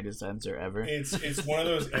greatest answer ever. It's one of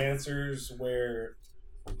those answers where,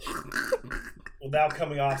 without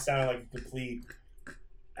coming off sounding like a complete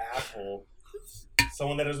asshole,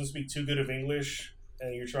 someone that doesn't speak too good of English,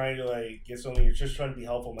 and you're trying to like get something, you're just trying to be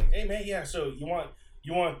helpful. I'm like, hey man, yeah. So you want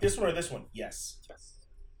this one or this one? Yes.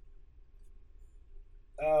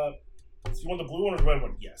 So you want the blue one or the red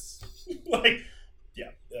one? Yes. Like, yeah.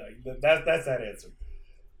 That's that answer.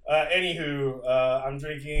 Anywho, I'm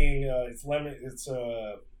drinking. It's lemon. It's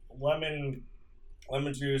lemon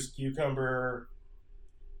juice, cucumber,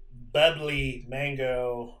 bubbly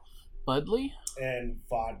mango, Budley, and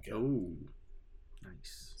vodka. Oh,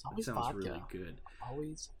 nice. It's always that sounds vodka. really good.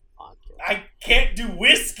 Always vodka. I can't do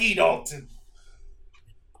whiskey, Dalton.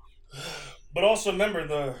 But also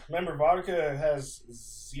remember vodka has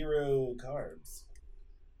 0 carbs.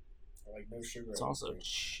 Like no sugar. It's also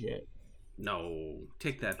shit. No,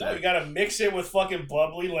 take that No, back. you gotta mix it with fucking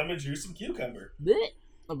bubbly lemon juice and cucumber. Blech.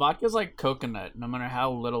 The vodka's like coconut. No matter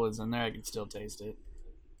how little is in there, I can still taste it.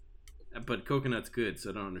 But coconut's good, so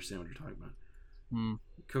I don't understand what you're talking about. Hmm.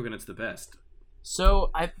 Coconut's the best.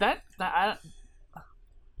 So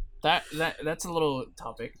that's a little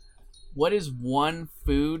topic. What is one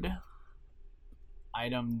food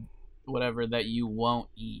item, whatever, that you won't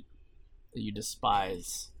eat, that you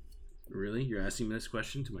despise? Really? You're asking me this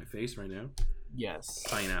question to my face right now? Yes.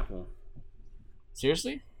 Pineapple.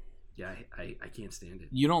 Seriously? Yeah, I can't stand it.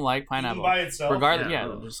 You don't like pineapple? Even by itself. Regardless, Yeah,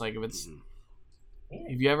 yeah, ugh. just like if it's. Mm-mm.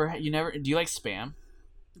 Have you never? Do you like Spam?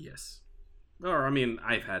 Yes. Or, I mean,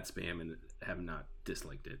 I've had Spam and have not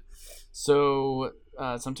disliked it. So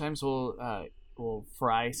sometimes we'll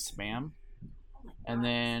fry Spam, and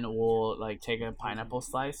then we'll like take a pineapple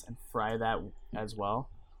slice and fry that as well,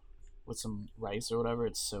 with some rice or whatever.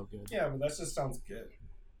 It's so good. Yeah, but that just sounds good.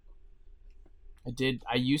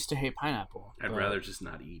 I used to hate pineapple. I'd but rather just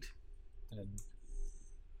not eat. then-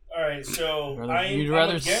 All right, so You'd I'm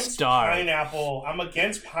rather against starve. pineapple. I'm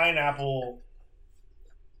against pineapple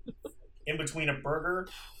in between a burger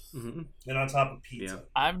Mm-hmm. and on top of pizza. Yeah.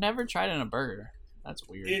 I've never tried it in a burger. That's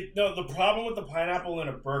weird. The problem with the pineapple in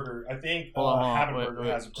a burger, I think Hold on, Habit wait, Burger wait,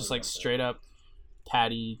 has a just burger like out there. straight up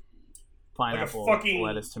patty, pineapple, like a fucking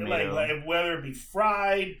lettuce, tomato. like whether it be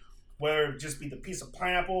fried, whether it just be the piece of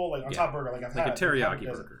pineapple, like on Yeah. top burger, like I've Like a had. teriyaki Habit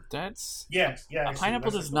does it. burger. That's Yeah. a Actually,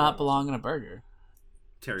 pineapple that's does like not the- belong in a burger.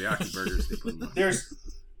 Teriyaki burgers, they put them on. There's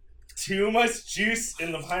too much juice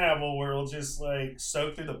in the pineapple where it'll just like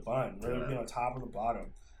soak through the bun, whether it be on top or the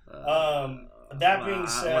bottom. That being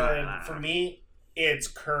said, for me, it's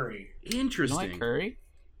curry. You Interesting. don't like curry?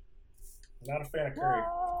 Not a fan of curry.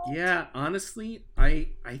 Yeah, honestly, I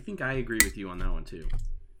think I agree with you on that one too.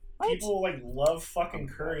 People like love fucking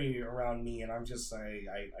curry around me, and I'm just like,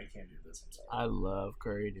 I can't do this. I'm sorry. I love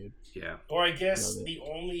curry, dude. Yeah. Or I guess Love it. the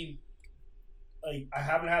only, like, I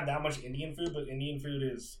haven't had that much Indian food, but Indian food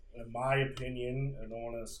is, in my opinion, I don't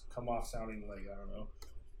want to come off sounding like, I don't know,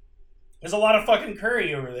 there's a lot of fucking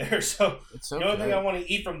curry over there, so It's so the only good. thing I want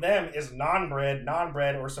to eat from them is naan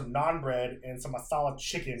bread, or some naan bread, and some masala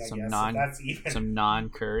chicken, I Some guess. naan- So that's even Some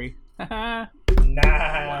non-curry. naan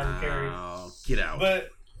curry. Wow. Get out. But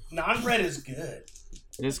naan bread is good.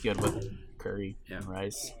 It is good with curry Yeah. and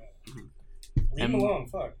rice. Leave them alone,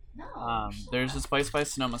 fuck. There's this place by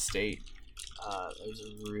Sonoma State. There's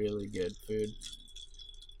a really good food.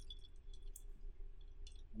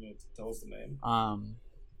 You tell us the name.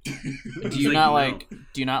 Do It's you like, not no. like?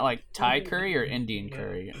 Do you not like Thai curry or Indian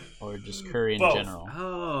curry, or just curry in Both. general?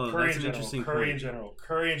 Oh, Curry that's in an general. interesting Curry point. in general.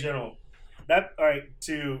 Curry in general. That all right.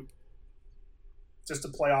 Just to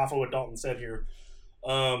play off of what Dalton said here.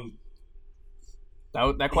 That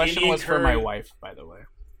question Indian was for my curry- wife, by the way.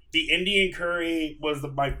 The Indian curry was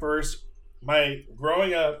my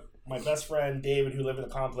growing up. My best friend David, who lived in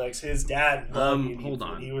the complex, his dad loved Indian Hold food.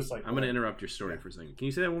 on. He was like, I'm going to interrupt your story for a second. Can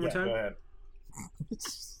you say that one more Yeah, time? go ahead.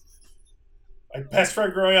 My best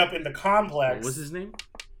friend growing up in the complex. What was his name?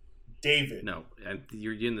 David. No,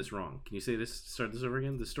 you're getting this wrong. Can you say this? Start this over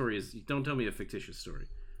again. The story is. Don't tell me a fictitious story.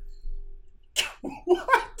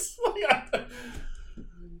 What?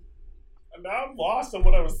 Now I'm lost on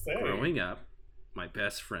what I was saying. Growing up, my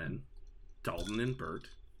best friend, Dalton and Bert.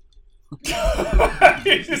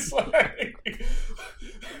 It's just like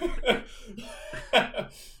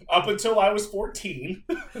up until I was 14.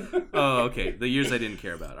 Oh, okay. The years I didn't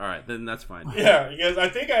care about. All right, then that's fine. Yeah, because I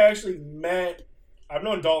think I actually I've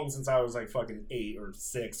known Dalton since I was like fucking 8 or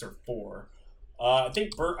 6 or 4. I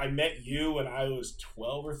think Bert, I met you when I was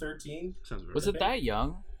 12 or 13. Sounds right. Was it that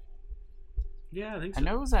young? Yeah, I think so. I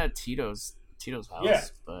know it was at Tito's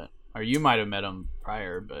house, but or you might have met him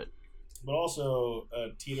prior, but also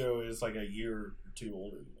Tito is like a year or two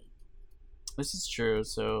older than me. this is true.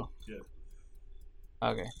 So Yeah.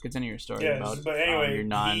 Okay, continue your story Yeah, about but anyway, your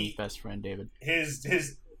non-best friend David.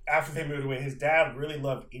 His after they moved away, his dad really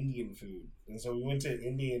loved Indian food, and so we went to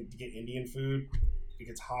India to get Indian food. It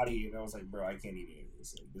gets hotty, and I was like, bro, I can't eat any of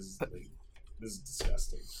this. Like, this is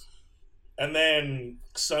disgusting. And then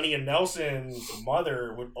Sonny and Nelson's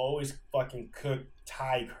mother would always fucking cook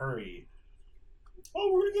Thai curry.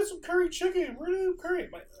 Oh, we're gonna get some curry chicken. We're gonna do curry.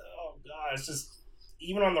 I'm like, oh god, it's just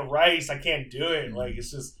even on the rice, I can't do it. Like it's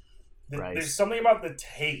just there's something about the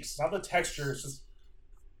taste, not the texture. It's just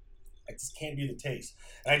I just can't do the taste,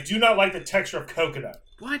 and I do not like the texture of coconut.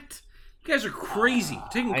 What? You guys are crazy.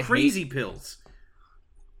 Taking crazy pills.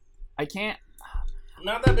 I can't. I'm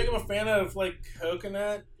not that big of a fan of like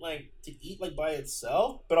coconut, like to eat like by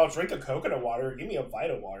itself. But I'll drink a coconut water. Give me a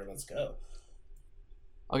Vita water. Let's go.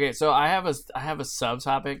 Okay, so I have a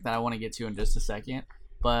subtopic that I want to get to in just a second,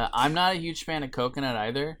 but I'm not a huge fan of coconut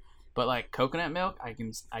either. But like coconut milk, I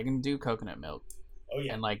can do coconut milk. Oh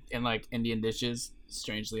yeah. And like Indian dishes,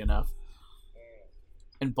 strangely enough.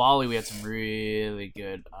 In Bali, we had some really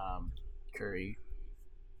good curry.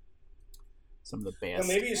 Some of the best. Well,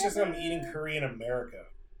 maybe it's just I'm eating curry in America.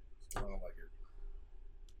 I don't like it.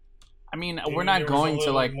 I mean, Maybe we're not there was going a to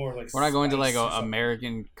little like more, like, we're not going to like spice or a something.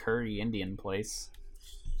 American curry Indian place.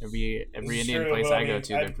 Every Indian true, place well, I I go mean,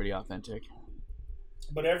 to, they're pretty authentic.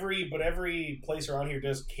 But every place around here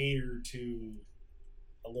does cater to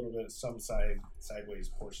a little bit of some sideways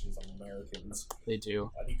portions of Americans. They do.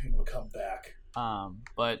 I need people to come back.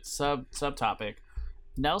 But subtopic,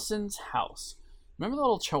 Nelson's house. Remember the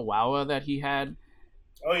little Chihuahua that he had?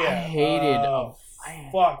 Oh yeah, I hated.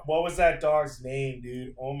 Fuck, what was that dog's name,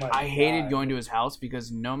 dude? Oh my god. I hated going to his house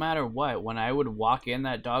because no matter what, when I would walk in,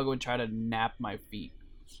 that dog would try to nap my feet.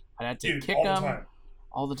 I'd have to kick all the him time.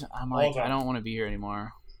 all the time. I'm All like, the time. I don't want to be here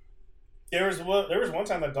anymore. There was one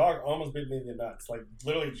time the dog almost bit me in the nuts. Like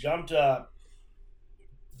literally jumped up,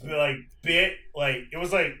 like bit, like it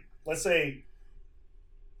was like, let's say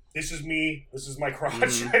this is me, this is my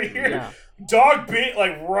crotch right here. Yeah. Dog bit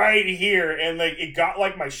like right here, and like it got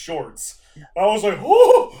like my shorts. I was like,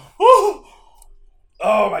 oh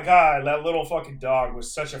my god, that little fucking dog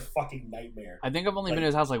was such a fucking nightmare. I think I've only been to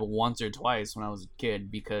his house like once or twice when I was a kid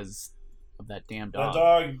because of that damn dog. The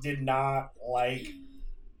dog did not like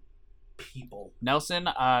people. Nelson,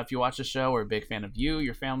 if you watch the show, we're a big fan of you.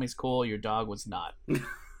 Your family's cool. Your dog was not. Your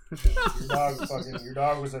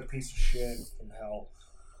dog was a piece of shit from hell.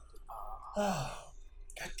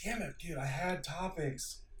 God damn it, dude! I had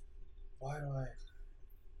topics. Why do I?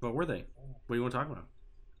 What were they? What do you want to talk about?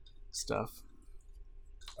 Stuff.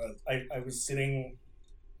 I was sitting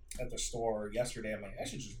at the store yesterday. I'm like, I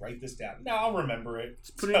should just write this down. No, I'll remember it.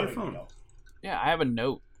 Just put it in your phone. Yeah, I have a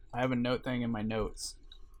note. I have a note thing in my notes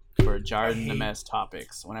for Jarred in the Mess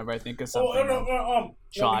topics. Whenever I think of something,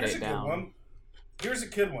 jot it down. Here's a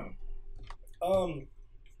good one.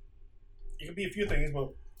 It could be a few things, but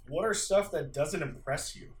what are stuff that doesn't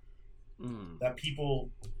impress you that people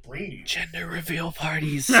bring to you? Gender reveal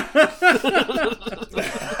parties. That's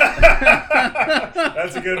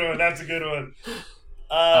a good one. That's a good one.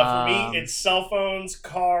 For me, it's cell phones,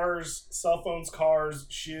 cars,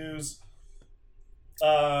 shoes.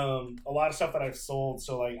 A lot of stuff that I've sold.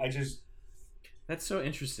 So like, That's so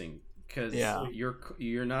interesting because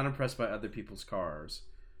you're not impressed by other people's cars,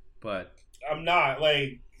 but I'm not.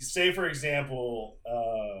 Like, say for example,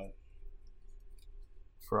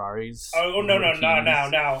 Ferraris. Oh no!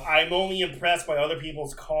 I'm only impressed by other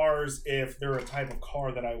people's cars if they're a type of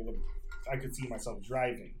car that I could see myself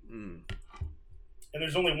driving. And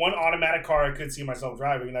there's only one automatic car I could see myself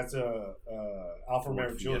driving, and that's a Alfa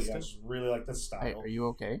Romeo Giulia. I just really like this style. Hey, are you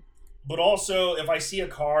okay? But also, if I see a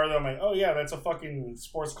car that I'm like, oh yeah, that's a fucking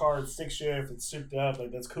sports car, it's stick shift, it's souped up,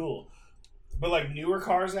 like that's cool. But like newer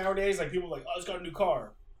cars nowadays, like people are like, oh, I just got a new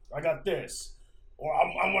car, I got this, or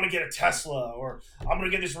I want to get a Tesla, or I'm gonna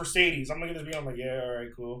get this Mercedes, I'm gonna get this. I'm like, yeah, all right,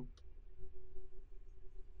 cool.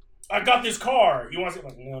 I got this car. You want to say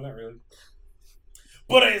like, no, not really.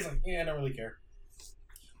 But it's like, yeah, I don't really care.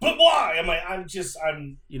 But why? I'm like, I'm.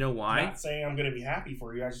 You know why? Not saying I'm gonna be happy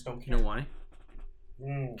for you. I just don't care. You know why?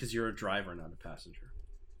 Because you're a driver, not a passenger.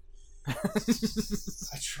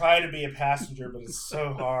 I try to be a passenger, but it's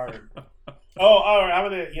so hard. All right. How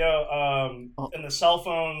about it? And the cell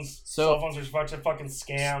phones. Cell phones are a bunch of fucking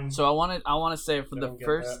scams. So I want to say for the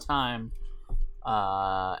first time,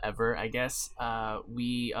 ever, I guess.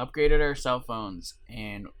 We upgraded our cell phones,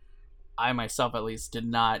 and I myself, at least, did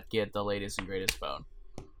not get the latest and greatest phone.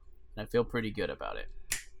 And I feel pretty good about it.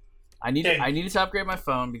 I needed to upgrade my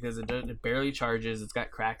phone because it barely charges. It's got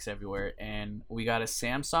cracks everywhere, and we got a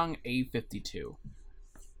Samsung A52.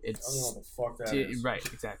 It's I don't know what the fuck that is. right,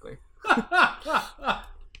 exactly.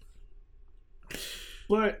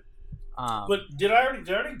 But did I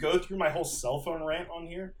already go through my whole cell phone rant on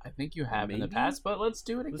here? I think you have in the past, but let's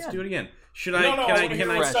do it again. Let's do it again. Should No, I? I want to Can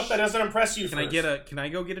hear I? stuff that doesn't impress you. Can I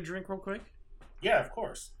go get a drink real quick? Yeah, of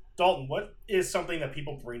course. Dalton, what is something that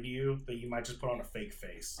people bring to you that you might just put on a fake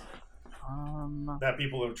face? That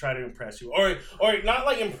people have tried to impress you, or not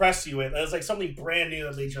like impress you with. It's like something brand new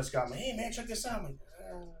that they just got me. Hey man, check this out. I'm like,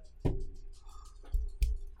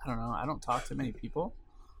 I don't know. I don't talk to many people.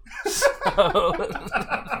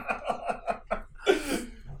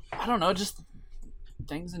 I don't know. Just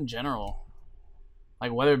things in general,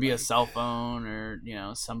 like whether it be a cell phone or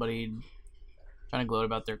somebody trying to gloat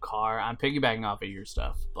about their car. I'm piggybacking off of your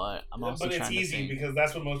stuff, but I'm also but it's trying to easy think. because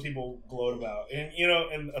that's what most people gloat about, and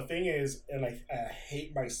and the thing is, and I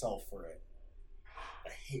hate myself for it. I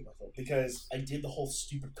hate myself because I did the whole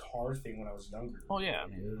stupid car thing when I was younger. Oh yeah, I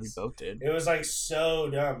mean, we both did. It was like so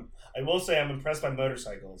dumb. I will say I'm impressed by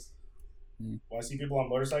motorcycles. Mm. When I see people on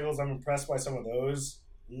motorcycles, I'm impressed by some of those.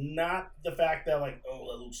 Not the fact that like,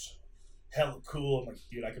 oh, that looks hella cool. I'm like,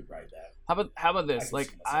 dude, I could ride that. How about this?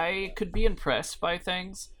 Like, I could be impressed by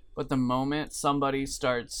things, but the moment somebody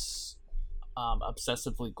starts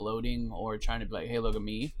obsessively gloating or trying to be like, hey, look at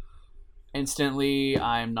me, instantly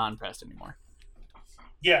I'm not impressed anymore.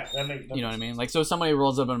 Yeah, you know what I mean? Like, so if somebody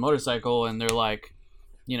rolls up on a motorcycle and they're like,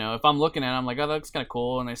 if I'm looking at it, I'm like, oh, that looks kind of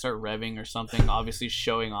cool, and they start revving or something, obviously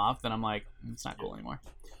showing off, then I'm like, it's not cool anymore.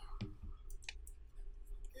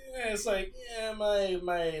 Yeah, it's like,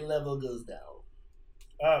 my level goes down.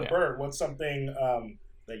 Bert, what's something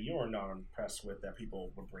that you were not impressed with that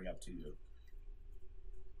people would bring up to you?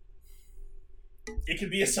 It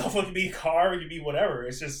could be a cell phone, it could be a car, it could be whatever.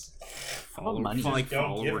 It's just follower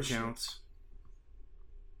counts.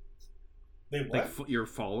 They what? Like your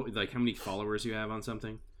how many followers you have on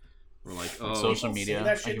something, or like social media,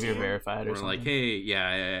 like if you're verified or something. Like, hey,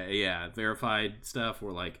 yeah, verified stuff,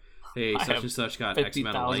 or like, hey, such and such got X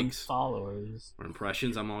amount of likes, followers, or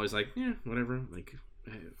impressions. I'm always like, yeah, whatever. Like,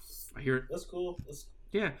 I hear it. That's cool.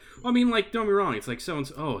 Yeah, well, I mean, like, don't be wrong. It's like so and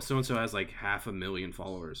so has like 500,000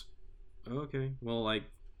 followers. Okay, well, like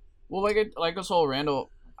this whole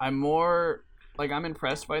Randall. I'm more like I'm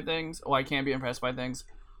impressed by things. Well, I can't be impressed by things,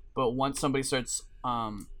 but once somebody starts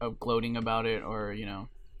gloating about it, or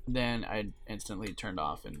then I instantly turned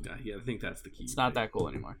off. And yeah, I think that's the key. It's not that cool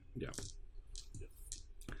anymore. Yeah.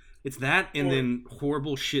 It's that, and then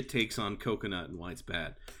horrible shit takes on coconut and why it's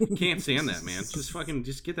bad. Can't stand that, man.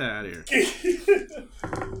 Just get that out of here.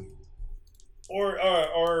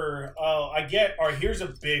 Here's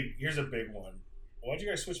a big one. Why'd you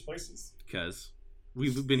guys switch places? Because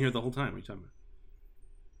we've been here the whole time. What are you talking about?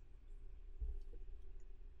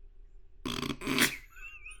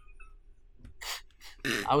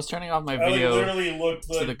 I was turning off my video. I literally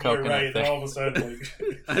looked to the coconut thing. All of a sudden,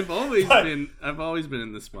 like... I've always been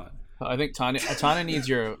in this spot. I think Tanya needs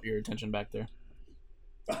your attention back there.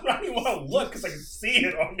 I don't even want to look because I can see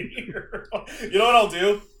it on here. You know what I'll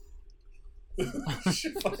do?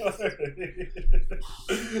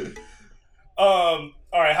 All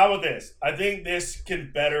right. How about this? I think this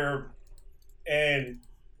can better, and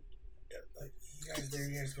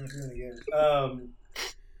you guys gonna do it again.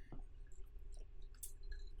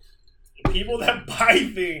 People that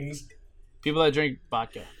buy things, people that drink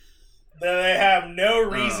vodka, that they have no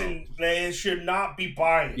reason they should not be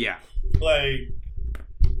buying. Yeah. Like,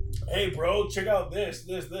 hey, bro, check out this.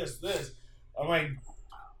 I'm like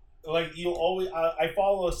you'll always. I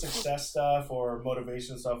follow success stuff or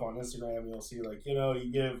motivation stuff on Instagram. You'll see like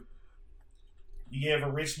you give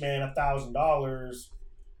a rich man $1,000.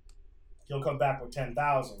 He'll come back with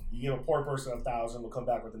 10,000. You give a poor person 1,000, he'll come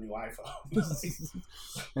back with a new iPhone.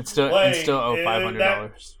 and still owe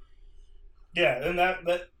 $500. Yeah, and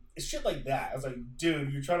that it's shit like that. I was like,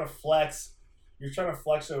 dude, you're trying to flex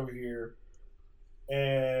over here,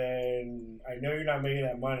 and I know you're not making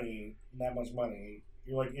that much money.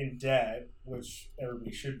 You're like in debt, which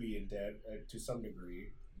everybody should be in debt to some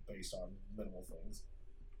degree, based on minimal things.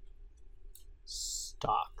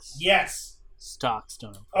 Stocks. Yes. Stocks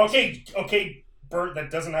don't. Okay, Bert,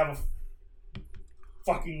 that doesn't have a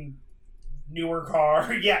fucking newer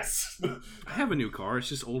car. Yes. I have a new car. It's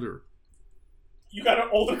just older. You got an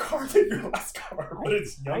older car than your last car, but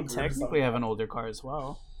it's younger. I technically have an older car as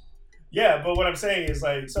well. Yeah, but what I'm saying is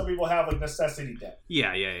like some people have like necessity debt.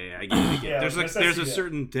 Yeah. I get it. Yeah, There's necessity a debt.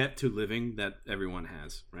 certain debt to living that everyone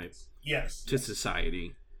has, right? Yes. To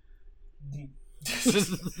society.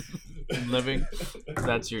 Living,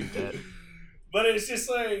 that's your debt. But it's just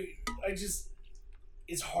like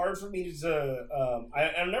it's hard for me to.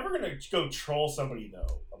 I'm never gonna go troll somebody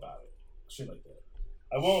though about it, shit like that.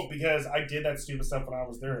 I won't because I did that stupid stuff when I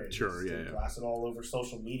was their age. Sure, yeah. Blast it all over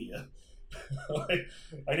social media. Like,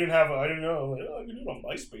 I didn't know. Like, I can do it on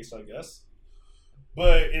MySpace, I guess.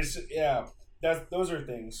 But it's those are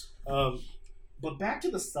things. But back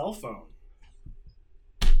to the cell phone.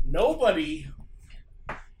 Nobody.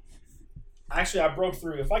 Actually, I broke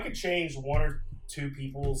through. If I could change one or two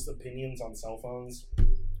people's opinions on cell phones.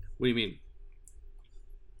 What do you mean?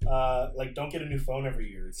 Like, don't get a new phone every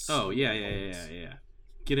year. Yeah.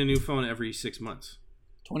 Get a new phone every 6 months.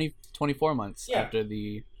 24 months Yeah. after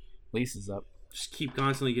the lease is up. Just keep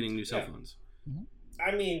constantly getting new cell phones.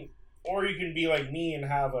 I mean, or you can be like me and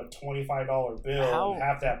have a $25 bill and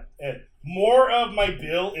have that. More of my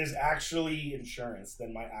bill is actually insurance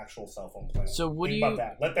than my actual cell phone plan. So Think about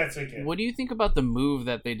that. Let that sink in. What do you think about the move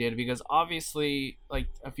that they did? Because obviously, like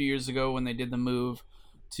a few years ago when they did the move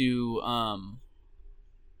to, and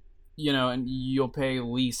you'll pay a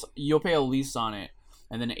lease on it,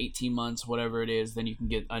 and then 18 months, whatever it is, then you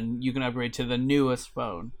can upgrade to the newest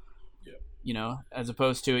phone. Yeah. As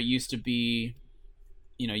opposed to it used to be,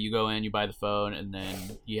 you go in, you buy the phone, and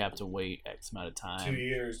then you have to wait X amount of time. 2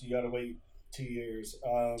 years. You gotta wait 2 years.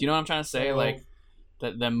 Do you know what I'm trying to say? So, like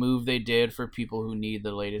the move they did for people who need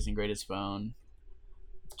the latest and greatest phone.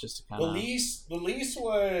 Just to kind the of lease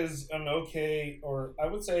was an okay, or I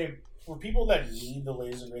would say for people that need the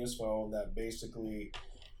latest and greatest phone, that basically,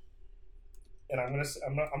 and I'm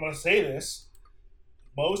gonna say this,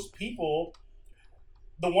 most people,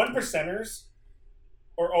 the 1%ers,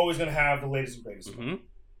 are always gonna have the latest and greatest phone.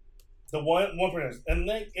 The 1%, and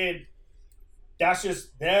that's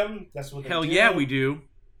just them. That's what. Hell they do. yeah, we do.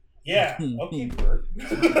 Yeah. Okay, Bert.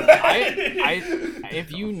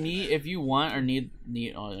 If you want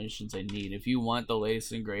the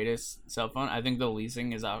latest and greatest cell phone, I think the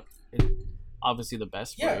leasing is obviously the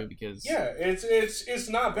best for you because it's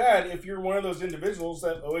not bad if you're one of those individuals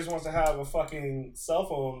that always wants to have a fucking cell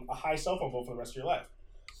phone, a high cell phone bill for the rest of your life.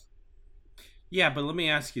 Yeah, but let me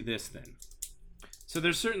ask you this then. So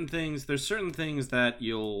there's certain things that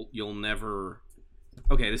you'll never.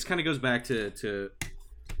 Okay, this kind of goes back to.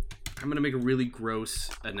 I'm gonna make a really gross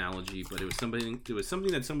analogy, but it was something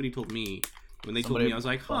that somebody told me when they told me. I was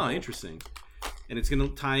like, huh, interesting. And it's gonna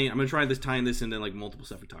I'm gonna try tying this into like multiple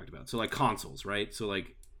stuff we talked about. So like consoles, right? So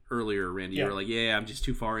like earlier, Randy, you were like, yeah, I'm just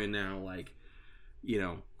too far in now. Like,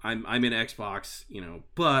 I'm in Xbox,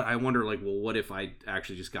 but I wonder like, well, what if I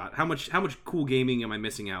actually just got how much cool gaming am I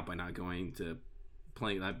missing out by not going to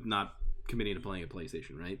playing? I'm not committing to playing a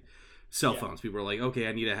PlayStation, right? Cell phones. People are like, okay,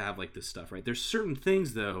 I need to have like this stuff, right? There's certain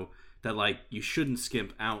things though that like you shouldn't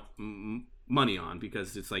skimp out money on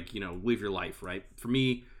because it's like live your life, right? For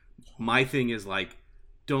me, my thing is like,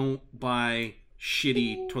 don't buy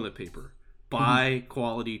shitty toilet paper. Buy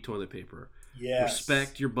quality toilet paper. Yes.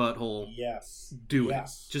 Respect your butthole. Yes. Do it.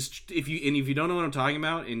 Just if you don't know what I'm talking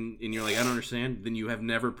about and you're like, I don't understand, then you have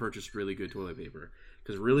never purchased really good toilet paper.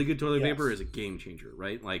 Because really good toilet paper is a game changer,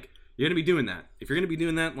 right? Like you're gonna be doing that. If you're gonna be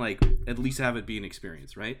doing that, like at least have it be an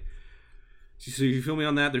experience, right? So you feel me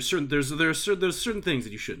on that? There's certain things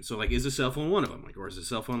that you shouldn't. So like, is a cell phone one of them? Like, or is a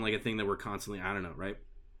cell phone like a thing that we're constantly? I don't know, right?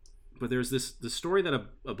 But there's the story that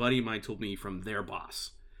a buddy of mine told me from their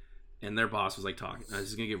boss, and their boss was like talking.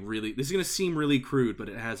 This is gonna seem really crude, but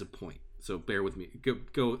it has a point. So bear with me.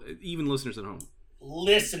 Go. Even listeners at home,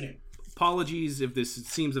 listening. Apologies if this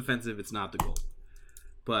seems offensive. It's not the goal.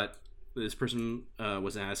 But this person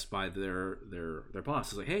was asked by their boss.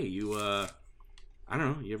 It's like, hey, you I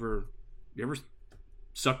don't know, you ever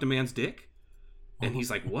sucked a man's dick? And he's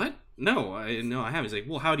like, what? No, I haven't. He's like,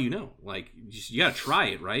 well, how do you know? Like, you gotta try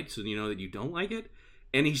it, right? So you know that you don't like it.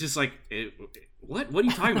 And he's just like, what are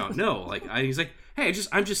you talking about? No, like, he's like, hey,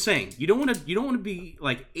 I'm just saying, you don't want to be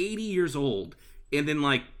like 80 years old and then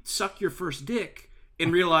like suck your first dick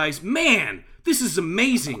and realize, man, this is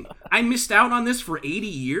amazing. I missed out on this for 80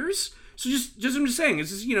 years. So just I'm just saying,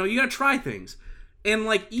 it's just, you gotta try things. And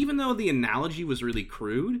like, even though the analogy was really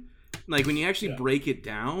crude, like when you actually break it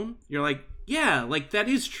down, you're like, yeah, like that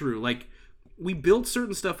is true. Like we build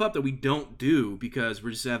certain stuff up that we don't do because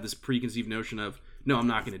we just have this preconceived notion of, no, I'm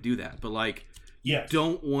not going to do that. But like, you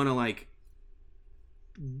don't want to like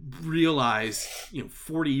realize,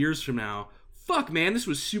 40 years from now, fuck man, this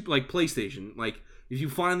was super like PlayStation. Like if you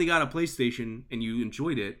finally got a PlayStation and you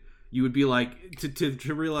enjoyed it You would be like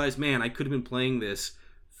to realize, man, I could have been playing this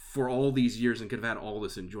for all these years and could have had all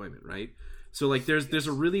this enjoyment, right? So like there's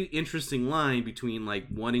a really interesting line between like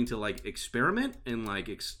wanting to like experiment and like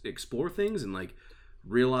explore things and like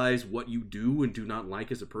realize what you do and do not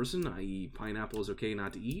like as a person, i.e. pineapple is okay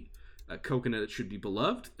not to eat, coconut should be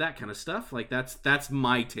beloved, that kind of stuff. Like that's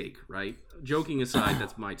my take, right? Joking aside,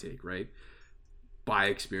 that's my take, right? By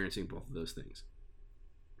experiencing both of those things.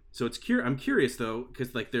 So I'm curious though,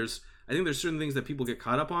 because like I think there's certain things that people get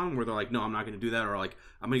caught up on where they're like, no, I'm not going to do that, or like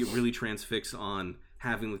I'm going to get really transfixed on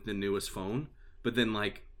having like the newest phone. But then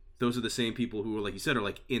like those are the same people who are, like you said, are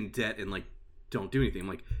like in debt and like don't do anything. I'm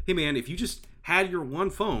like, hey man, if you just had your one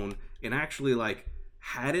phone and actually like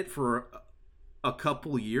had it for a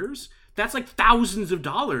couple years, that's like thousands of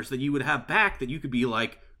dollars that you would have back that you could be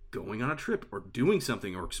like going on a trip or doing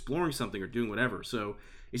something or exploring something or doing whatever. So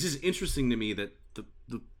it's just interesting to me that the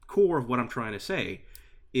core of what I'm trying to say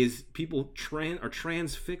is people are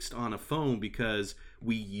transfixed on a phone because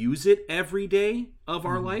we use it every day of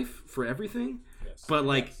our life for everything. Yes. But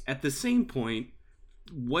like at the same point,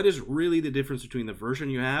 what is really the difference between the version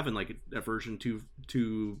you have and like a version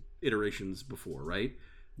two iterations before, right?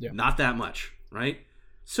 Yeah. Not that much, right?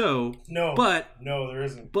 So no, there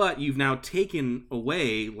isn't. But you've now taken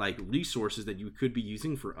away like resources that you could be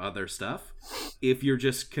using for other stuff. If you're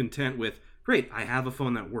just content with, great, I have a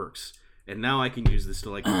phone that works, and now I can use this to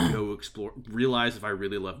like go explore, realize if I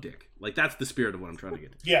really love dick. Like that's the spirit of what I'm trying to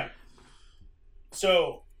get to. Yeah.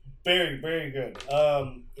 So very, very good.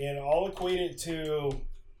 And I'll equate it to.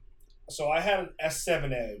 So I had an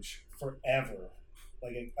S7 Edge forever,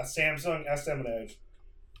 like a Samsung S7 Edge.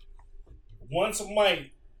 Once my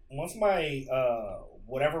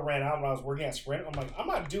whatever ran out when I was working at Sprint, I'm like, I'm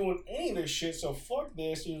not doing any of this shit, so fuck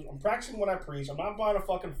this, dude. I'm practicing what I preach. I'm not buying a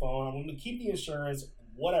fucking phone. I'm gonna keep the insurance,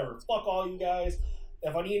 whatever. Fuck all you guys.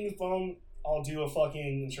 If I need a new phone, I'll do a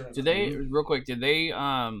fucking insurance. Did they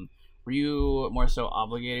were you more so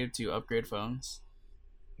obligated to upgrade phones?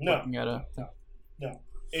 No.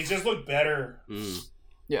 It just looked better.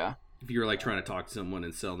 Yeah. If you're like trying to talk to someone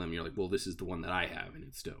and sell them, you're like, well, this is the one that I have and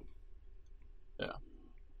it's dope. Yeah.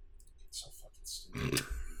 So fucking stupid.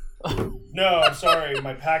 No, I'm sorry.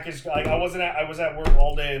 My package, like, I was at work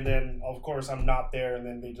all day, and then of course I'm not there, and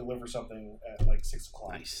then they deliver something at like 6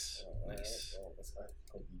 o'clock. Nice. Nice. I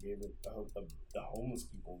hope you gave it. I hope the homeless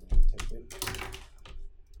people didn't take it.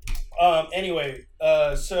 Anyway,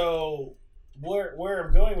 so where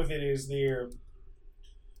I'm going with it is damn,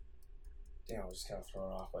 I was just kind of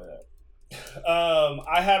thrown off by that.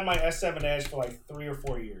 I had my S7 Edge for like 3 or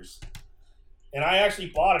 4 years. And I actually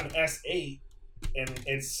bought an S8, and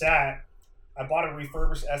it sat. I bought a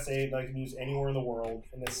refurbished S8 that I can use anywhere in the world,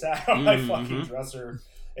 and it sat on my fucking dresser.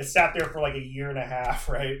 It sat there for like a year and a half,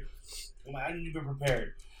 right? I didn't even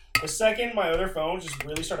prepared. The second my other phone just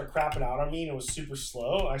really started crapping out on me, and it was super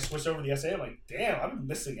slow, I switched over to the S8. I'm like, damn, I've been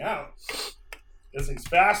missing out. This thing's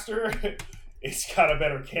faster. It's got a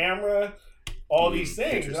better camera. All these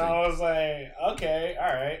things. And I was like, okay, all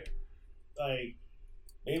right. Like,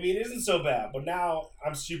 maybe it isn't so bad, but now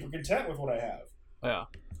I'm super content with what I have. Yeah.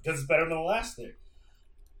 Because it's better than the last thing.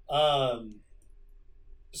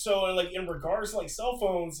 So, like, in regards to, like, cell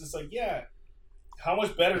phones, it's like, yeah, how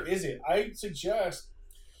much better is it? I suggest,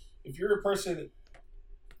 if you're a person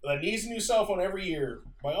that needs a new cell phone every year,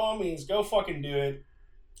 by all means, go fucking do it,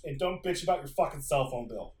 and don't bitch about your fucking cell phone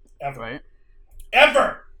bill. Ever. Right.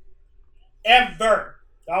 Ever! Ever!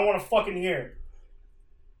 I don't want to fucking hear it.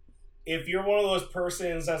 If you're one of those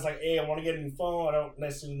persons that's like, hey, I want to get a new phone, I don't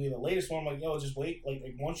necessarily need the latest one, I'm like, yo, just wait.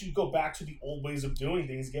 Like once you go back to the old ways of doing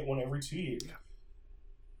things, get one every 2 years. Yeah.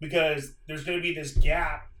 Because there's going to be this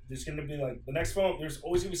gap. There's going to be like, the next phone, there's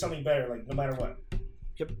always going to be something better, like no matter what.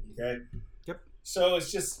 Yep. Okay? Yep. So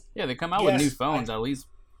it's just... Yeah, they come out with new phones at least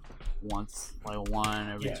once, like one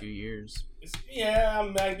every 2 years.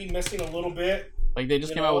 I might be missing a little bit. Like they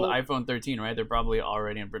just came out with the iPhone 13, right? They're probably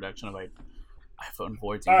already in production of like iPhone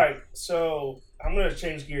 14. All right, so I'm going to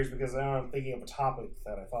change gears because now I'm thinking of a topic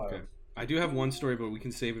that I thought of. I do have one story, but we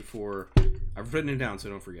can save it for... I've written it down, so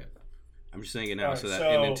don't forget. I'm just saying it now so that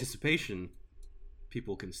in anticipation,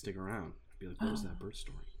 people can stick around. Be like, what was that bird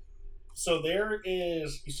story? So there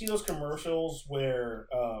is... You see those commercials where...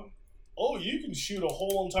 you can shoot a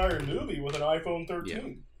whole entire movie with an iPhone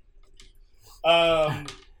 13. Yeah.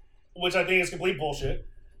 Which I think is complete bullshit.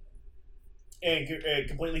 And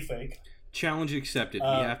completely fake. Challenge accepted. You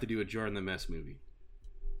have to do a Jar in the Mess movie.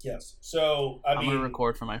 Yes. So, I'm going to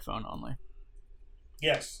record from my phone only.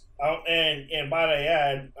 Yes. And by the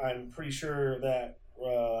add, I'm pretty sure that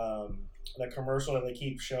the commercial that they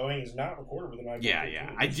keep showing is not recorded with an iPhone.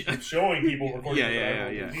 Yeah. They keep showing people recording with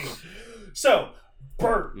an iPhone. Yeah. So,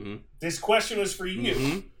 Bert, this question was for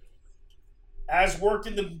you. As worked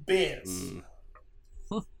in the biz,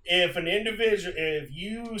 if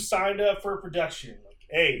you signed up for a production, like,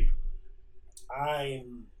 hey,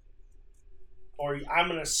 I'm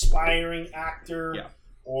an aspiring actor,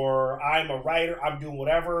 or I'm a writer, I'm doing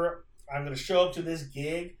whatever, I'm going to show up to this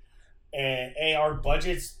gig, and hey, our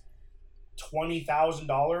budget's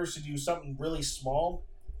 $20,000 to do something really small,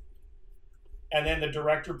 and then the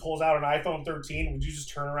director pulls out an iPhone 13, would you just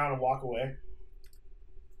turn around and walk away?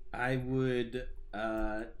 I would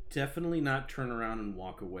definitely not turn around and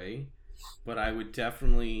walk away, but I would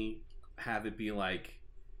definitely have it be like,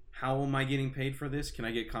 how am I getting paid for this? Can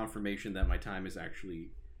I get confirmation that my time is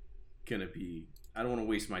actually gonna be? I don't want to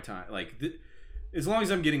waste my time. Like, as long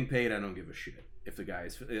as I'm getting paid, I don't give a shit. If the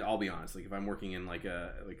guys, I'll be honest. Like, if I'm working in like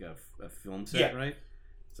a film set, right?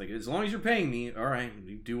 It's like, as long as you're paying me, all right,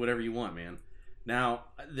 you do whatever you want, man. Now,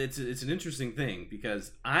 it's an interesting thing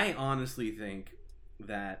because I honestly think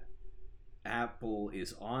that Apple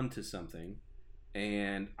is on to something,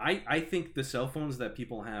 and I think the cell phones that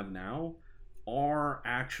people have now are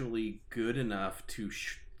actually good enough to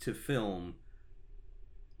film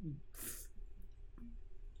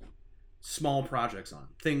small projects on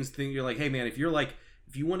things. You're like, hey man, if you want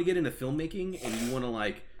to get into filmmaking and you want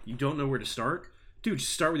to you don't know where to start, dude,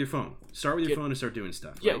 just start with your phone. Start with your phone and start doing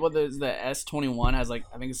stuff. Yeah, right? Well, the S21 has I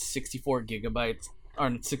think it's 64 gigabytes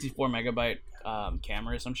or 64 megabyte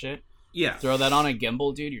camera or some shit. Yeah, throw that on a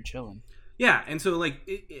gimbal, dude, you're chilling. Yeah, and so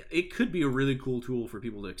it could be a really cool tool for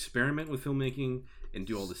people to experiment with filmmaking and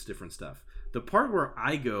do all this different stuff. The part where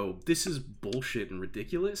I go, this is bullshit and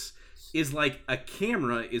ridiculous, is like a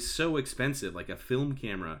camera is so expensive, like a film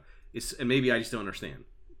camera is, and maybe I just don't understand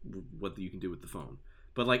what you can do with the phone.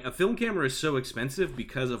 But like a film camera is so expensive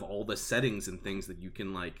because of all the settings and things that you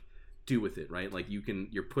can do with it, right? Like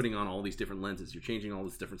you're putting on all these different lenses, you're changing all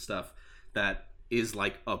this different stuff that is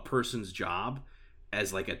like a person's job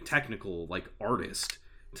as like a technical artist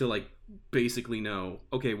to basically know,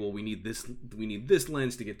 okay, well we need this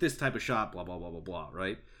lens to get this type of shot, blah blah blah blah blah,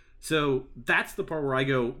 right? So that's the part where I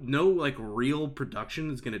go, no real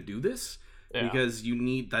production is going to do this because you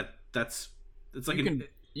need it's like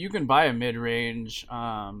you can buy a mid-range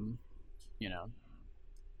camera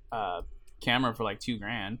for like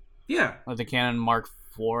 $2,000. Yeah. Like the Canon Mark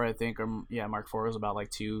IV, I think, Mark IV was about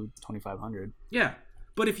 $2,500. Yeah.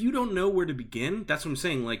 But if you don't know where to begin, that's what I'm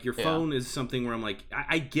saying. Like, your phone is something where I'm like,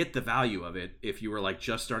 I get the value of it. If you were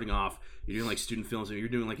just starting off, you're doing student films, and you're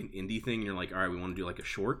doing an indie thing, and you're like, all right, we want to do a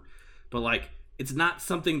short. But it's not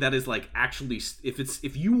something that is actually,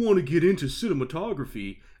 if you want to get into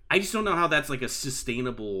cinematography, I just don't know how that's a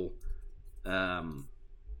sustainable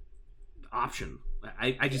option.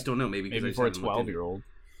 I just don't know. Maybe for a 12-year-old.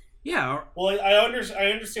 Yeah. Well, I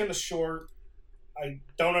understand the short.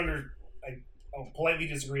 I'll politely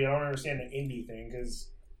disagree. I don't understand the indie thing because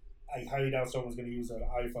I highly doubt someone's going to use an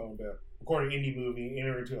iPhone to record an indie movie,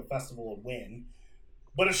 enter into a festival, and win.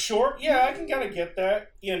 But a short, yeah, I can kind of get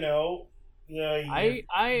that.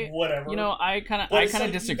 Whatever. I kind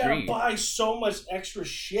of disagree. You gotta buy so much extra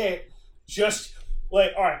shit. Just all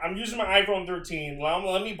right, I'm using my iPhone 13.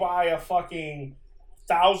 Let me buy a fucking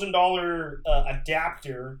 $1,000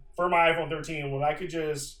 adapter for my iPhone 13 when I could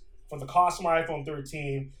just, for the cost of my iPhone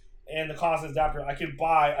 13. And the cost of the adapter, I could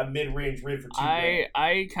buy a mid-range rig for $2,000.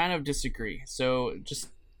 I kind of disagree. So just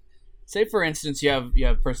say, for instance, you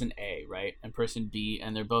have person A, right, and person B,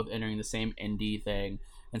 and they're both entering the same indie thing,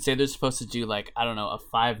 and say they're supposed to do a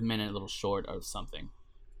 5-minute little short or something,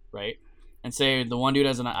 right? And say the one dude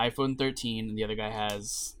has an iPhone 13 and the other guy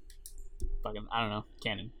has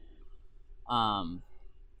Canon.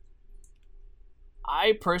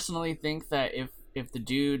 I personally think that if the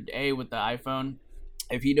dude A with the iPhone,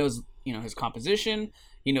 if he knows, his composition,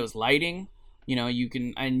 he knows lighting, you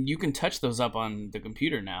can touch those up on the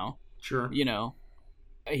computer now. Sure. He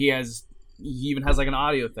even has an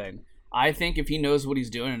audio thing. I think if he knows what he's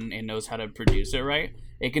doing and knows how to produce it right,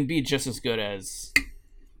 it can be just as good as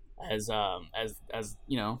a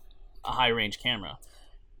high range camera.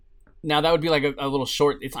 Now that would be a little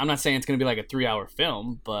short. I'm not saying it's going to be a 3-hour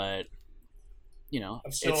film, but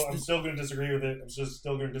I'm still going to disagree with it. I'm just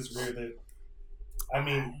still going to disagree with it. I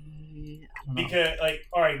mean, because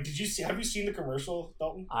all right, have you seen the commercial,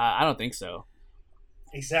 Dalton? I don't think so.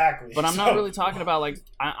 Exactly. But I'm not really talking about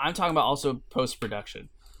I'm talking about also post production.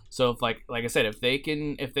 So if I said, if they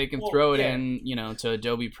can throw it in, to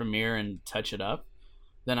Adobe Premiere and touch it up,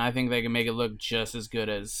 then I think they can make it look just as good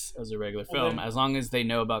as a regular Well, film, then- as long as they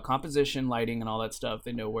know about composition, lighting, and all that stuff.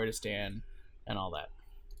 They know where to stand and all that.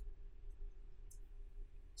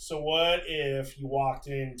 So what if you walked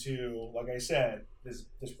into, like I said, this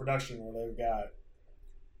production where they've got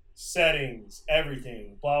settings,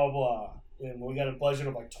 everything, blah blah blah, and we got a budget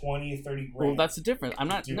of like 20, 30 grand. Well, that's the difference. I'm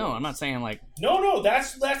not. Do No, it. I'm not saying like. No,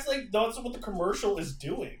 that's what the commercial is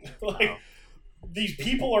doing. Like Oh. these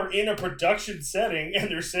people are in a production setting and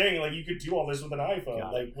they're saying like you could do all this with an iPhone,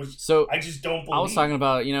 Got like which So I just don't believe. I was talking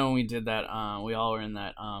about, when we did that, we all were in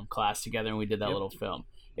that class together and we did that Yep. little film.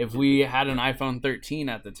 If we had an iPhone 13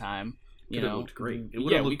 at the time, Could've looked great. It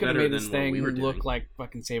would've yeah, we looked could have better made this than what thing we were look doing. like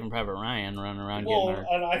fucking Saving Private Ryan running around well, getting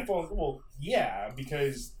our. an iPhone. Well, yeah,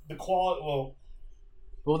 because the quality. Well,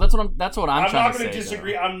 Well, that's what I'm I'm trying not to going say. to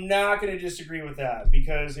disagree. though. I'm not going to disagree with that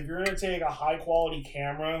because if you're going to take a high quality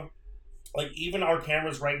camera, like even our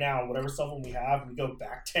cameras right now, whatever cell phone we have, we go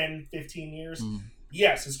back 10, 15 years. Mm.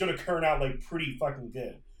 Yes, it's going to turn out like pretty fucking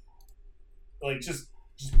good. Like just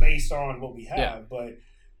based on what we have, Yeah. but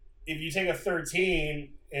if you take a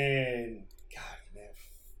 13 and God, man,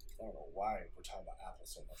 I don't know why we're talking about Apple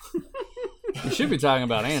so much. We should be talking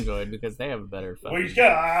about Android because they have a better phone. Well,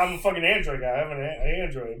 I'm a fucking Android guy. I have an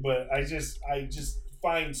Android, but I just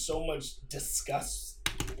find so much disgust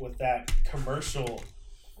with that commercial.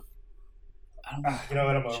 I don't know. You know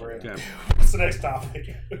what? I'm over it. Yeah. What's the next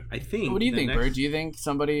topic? I think. What do you the think, next- Bert? Do you think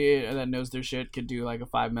somebody that knows their shit could do like a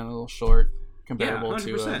 5-minute little short Yeah, comparable 100%.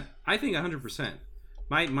 to? I think 100%.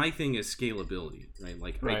 My thing is scalability, right?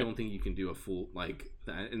 Like Right. I don't think you can do a full like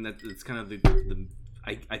that, and that's kind of the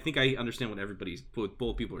I think I understand what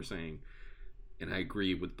both people are saying, and I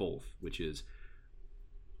agree with both, which is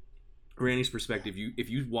Randy's perspective. If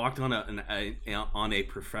you walked on a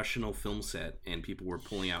professional film set and people were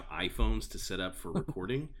pulling out iPhones to set up for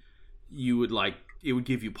recording, you would like it would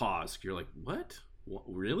give you pause. You're like, what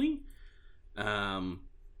really?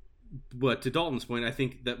 But to Dalton's point, I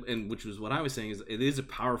think that, and which was what I was saying, is it is a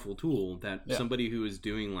powerful tool that Yeah. somebody who is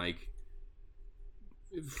doing like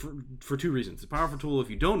for two reasons. It's a powerful tool if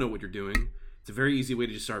you don't know what you're doing. It's a very easy way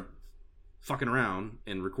to just start fucking around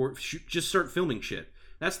and just start filming shit.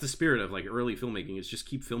 That's the spirit of like early filmmaking, is just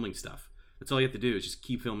keep filming stuff. That's all you have to do is just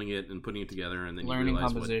keep filming it and putting it together, and then learning you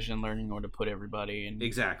realize composition, learning where to put everybody, and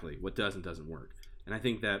exactly what does and doesn't work. And I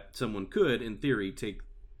think that someone could, in theory, take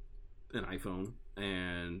an iPhone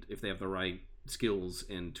and if they have the right skills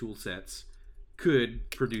and tool sets,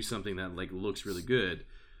 could produce something that like looks really good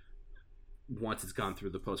once it's gone through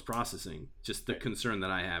the post-processing. Just the concern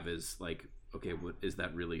that I have is like, okay, what is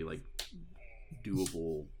that really like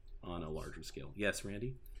doable on a larger scale? Yes,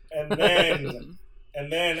 Randy?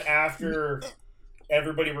 And then after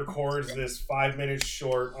everybody records this 5-minute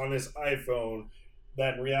short on this iPhone,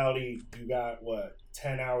 that in reality you got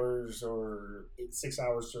 10 hours or 6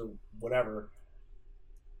 hours or whatever.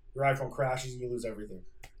 Your iPhone crashes and you lose everything.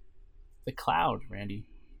 the cloud, Randy,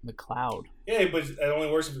 the cloud. Yeah, but it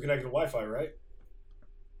only works if you're connected to Wi-Fi, right?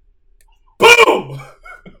 Boom!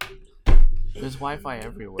 There's Wi-Fi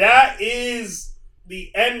everywhere. That is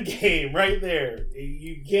the end game right there.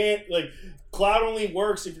 You can't cloud only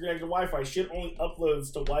works if you're connected to Wi-Fi. Shit only uploads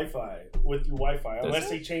to Wi-Fi with your Wi-Fi, Does unless it?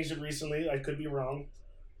 they changed it recently. I could be wrong,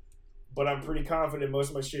 but I'm pretty confident most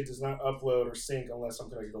of my shit does not upload or sync unless I'm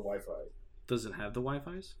connected to Wi-Fi. Does it have the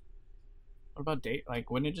Wi-Fi's? What about data?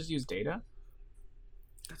 Like, wouldn't it just use data?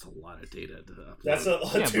 That's a lot of data to upload. That's a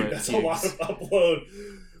Yeah, dude. but That's a lot it's- of upload.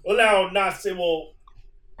 Well, now not say well.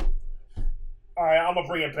 All right, I'm gonna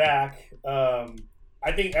bring it back.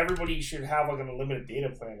 I think everybody should have an unlimited data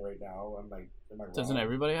plan right now. Am I wrong? Doesn't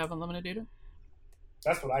everybody have unlimited data?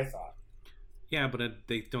 That's what I thought. Yeah, but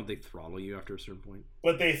they throttle you after a certain point.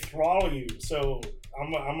 But they throttle you. So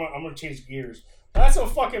I'm gonna change gears. That's a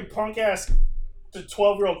fucking punk ass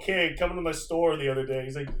 12-year-old kid coming to my store the other day.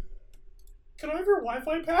 He's like, "Can I have your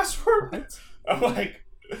Wi-Fi password?" I'm like,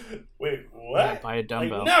 "Wait, what?" Buy a Like,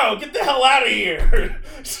 dumbbell. no, get the hell out of here.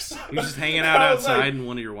 He was just hanging out I was outside like- in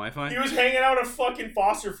one of your Wi-Fi. He was hanging out at fucking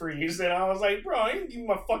Foster Freeze, and I was like, "Bro, I didn't give you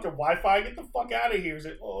my fucking Wi-Fi. Get the fuck out of here." He's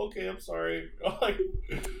like, "Oh, okay, I'm sorry." I'm like,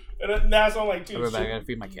 and then that's when I'm like, I'll "Dude, be back. I shouldn't gotta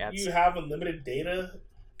feed my cats. you have unlimited data?"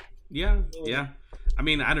 Yeah. I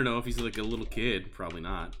mean, I don't know if he's like a little kid. Probably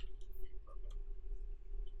not.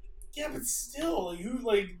 Yeah, but still,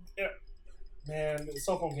 man, the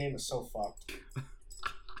cell phone game is so fucked.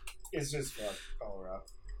 It's just fucked all around.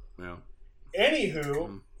 Well, Anywho,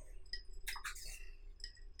 Mm.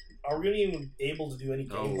 are we even able to do any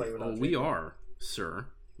gameplay without we video? are, sir.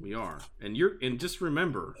 We are. And just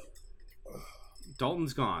remember,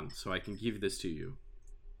 Dalton's gone, so I can give this to you.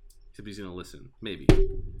 Except he's gonna listen. Maybe.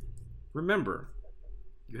 Remember,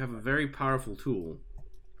 you have a very powerful tool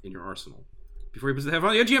in your arsenal. Before you put the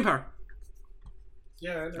headphone, you have GM power.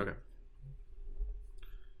 Yeah, I know. Okay.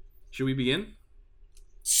 Should we begin?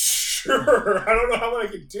 Sure. I don't know how I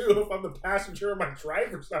can do if I'm the passenger and my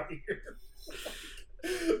driver's not here.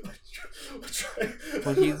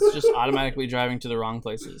 Well, he's just automatically driving to the wrong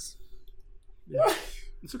places. Yeah.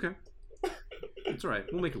 It's okay. It's all right.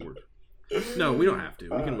 We'll make it work. No, we don't have to.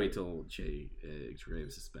 We can wait till Jay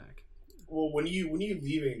Graves is back. Well, when you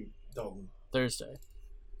leaving, Dalton? Thursday.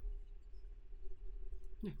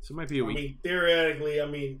 Yeah, so it might be a week. I mean,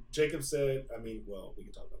 theoretically, Jacob said, well, we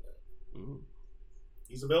can talk about that. Ooh.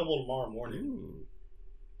 He's available tomorrow morning. Ooh.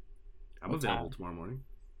 I'm What available time? tomorrow morning.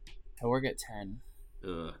 I work at 10.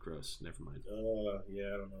 Ugh, gross. Never mind.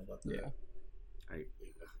 Yeah, I don't know about that. Yeah.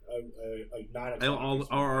 Like 9 o'clock.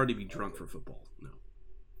 I'll already be drunk for football. No.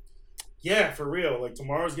 Yeah, for real. Like,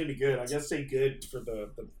 tomorrow's going to be good. I guess say good for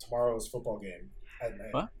the tomorrow's football game at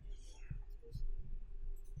night. What?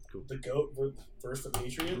 Cool. The GOAT versus the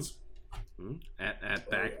Patriots. Mm-hmm.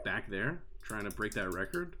 Back there, trying to break that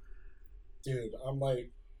record. Dude, I'm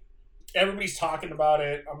like, everybody's talking about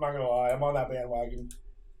it. I'm not going to lie. I'm on that bandwagon.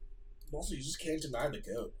 Also, you just can't deny the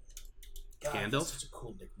GOAT. God, Gandalf? that's such a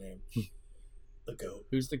cool nickname. The GOAT.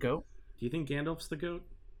 Who's the GOAT? Do you think Gandalf's the GOAT?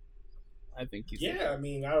 I think he's Yeah, I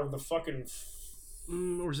mean, out of the fucking...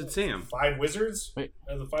 Or is it Sam? 5 wizards? Wait.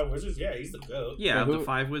 Out of the 5 wizards? Yeah, he's the GOAT. Yeah, Yeah, of the who-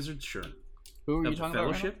 5 wizards, sure. Who are you Of the talking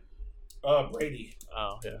about? Fellowship? Brady.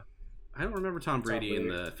 Oh, yeah. I don't remember Tom Brady in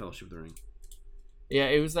Brady. the Fellowship of the Ring. Yeah,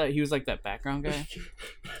 it was that he was like that background guy.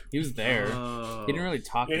 He was there. Oh. He didn't really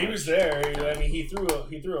talk Yeah, much. he was there. I mean, he threw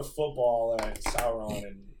a football at Sauron,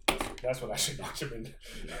 and that's what actually knocked him in.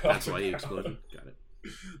 That's why he exploded. Got it.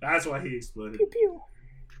 That's why he exploded. Pew, pew.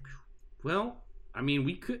 Well, I mean,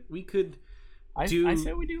 we could I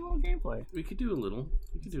said we do a little gameplay. we could do a little.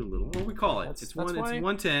 We could do a little. What do we call it? That's It's why-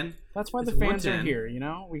 110. That's why It's the fans 110. are here, you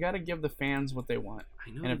know? We got to give the fans what they want.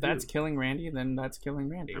 I know. And if we that's do. killing Randy, then that's killing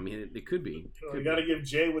Randy. I mean, it could be. So Could we got to give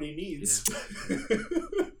Jay what he needs.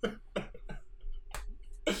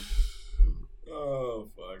 Oh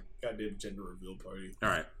fuck! Goddamn gender reveal party. All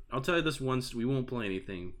right, I'll tell you this one. We won't play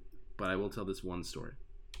anything, but I will tell this one story.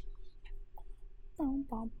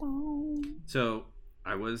 So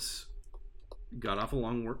I got off a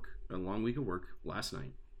long week of work last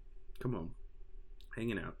night. Come home,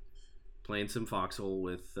 hanging out, playing some foxhole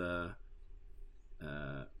with Dalton.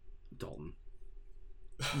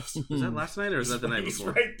 Was that last night or was that the night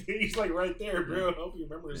before? He's like right there, bro. I hope you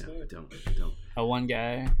remember his name. Don't. A one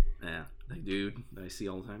guy. Yeah, that dude that I see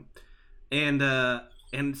all the time. And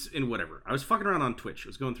whatever. I was fucking around on Twitch. I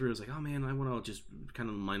was going through. I was like, oh man, I want to just kind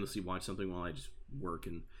of mindlessly watch something while I just work.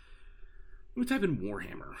 And we type in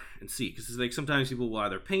Warhammer and see, because it's like sometimes people will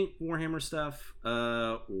either paint Warhammer stuff,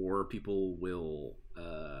 or people will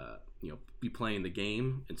be playing the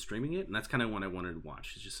game and streaming it. And that's kind of what I wanted to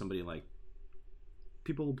watch. It's just somebody like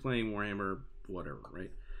people playing Warhammer, whatever, right?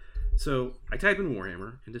 So I type in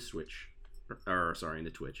Warhammer into Twitch, into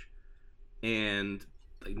Twitch, and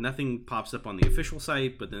like nothing pops up on the official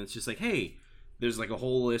site. But then it's just like, hey, there's like a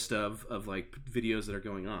whole list of like videos that are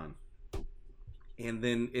going on, and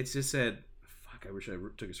then it just said, fuck, I wish I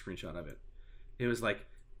took a screenshot of it. It was like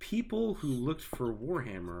people who looked for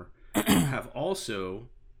Warhammer have also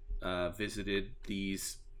visited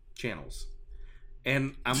these channels,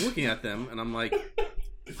 and I'm looking at them and I'm like,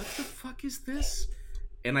 what the fuck is this?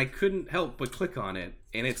 And I couldn't help but click on it,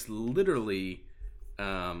 and it's literally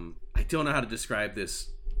I don't know how to describe this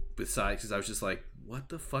besides, because I was just like, what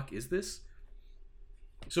the fuck is this?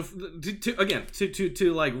 So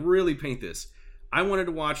to like really paint this, I wanted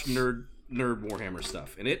to watch nerd Warhammer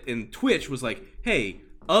stuff, and Twitch was like, hey,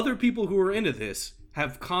 other people who are into this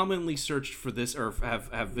have commonly searched for this or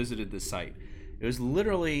have visited this site. It was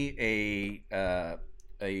literally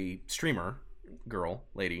a streamer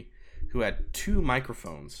lady who had 2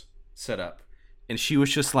 microphones set up, and she was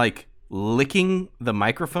just like licking the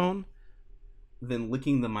microphone, then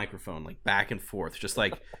licking the microphone like back and forth, just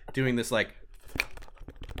like doing this like,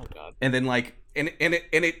 Oh god. and then like and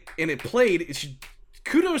it played.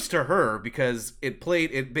 Kudos to her, because it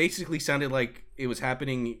basically sounded like it was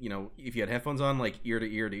happening, if you had headphones on, like ear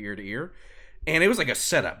to ear to ear to ear, and it was like a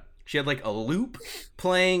setup. She had like a loop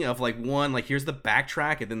playing of like one, like here's the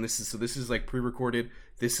backtrack, and then this is like pre-recorded,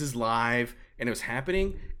 this is live, and it was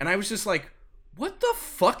happening, and I was just like, what the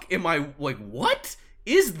fuck am I, like, what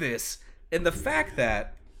is this? And the fact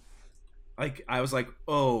that like I was like,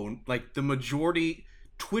 oh, like the majority,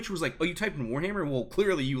 Twitch was like, oh, you typed in Warhammer? Well,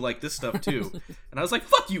 clearly you like this stuff too. And I was like,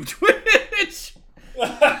 fuck you, Twitch.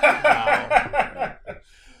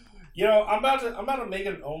 You know, I'm about to make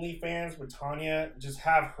an OnlyFans with Tanya. Just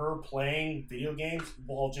have her playing video games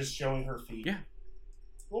while just showing her feet. Yeah.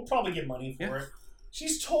 We'll probably get money for it.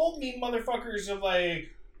 She's told me motherfuckers of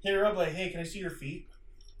like hit her up like, hey, can I see your feet?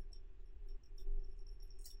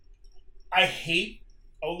 I hate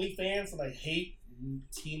OnlyFans and I hate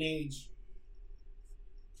teenagers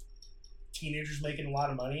making a lot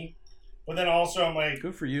of money. But then also I'm like,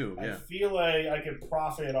 good for you. I Yeah. feel like I could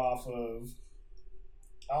profit off of.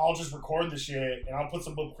 I'll just record the shit and I'll put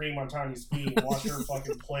some whipped cream on Tanya's feet and watch her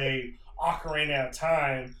fucking play Ocarina of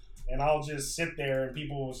Time, and I'll just sit there and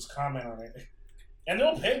people will just comment on it. And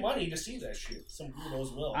they'll pay money to see that shit. Some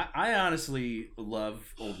weirdos will. I honestly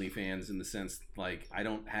love OnlyFans in the sense, like, I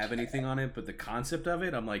don't have anything on it, but the concept of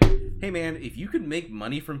it, I'm like, hey man, if you could make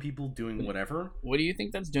money from people doing whatever. What do you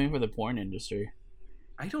think that's doing for the porn industry?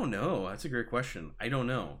 I don't know. That's a great question. I don't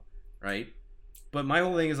know. Right? But my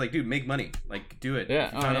whole thing is like, dude, make money. Like, do it.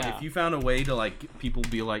 Yeah. If you found a way to, like, people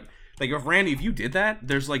be like if Randy, if you did that,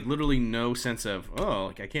 there's like literally no sense of, oh,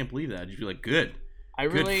 like I can't believe that. You'd be like, good.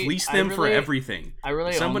 Fleece them for everything. I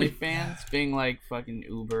really OnlyFans being like fucking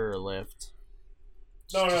Uber or Lyft.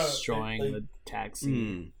 Destroying the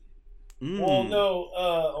taxi. Well, no,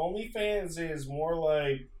 OnlyFans is more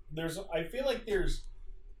like I feel like it's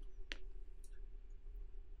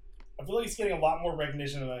getting a lot more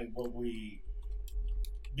recognition than like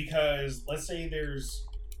because let's say 20%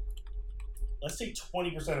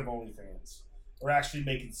 of OnlyFans are actually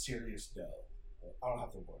making serious dough. I don't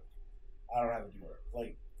have to work. I don't have to do work.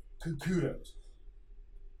 Like, kudos.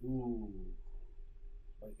 Ooh.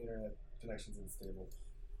 Like, internet connection's unstable.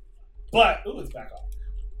 But, it's back on.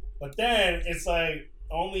 But then, it's like,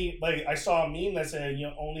 I saw a meme that said, you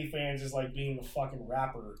know, OnlyFans is like being a fucking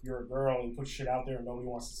rapper. You're a girl and you put shit out there and nobody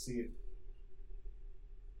wants to see it.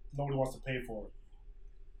 Nobody wants to pay for it.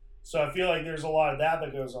 So I feel like there's a lot of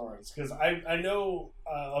that goes on. Because I know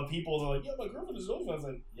of people that are like, yeah, my girlfriend is OnlyFans. I was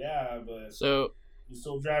like, yeah, but so you're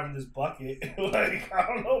still driving this bucket. Like, I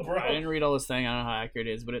don't know, bro. I didn't read all this thing. I don't know how accurate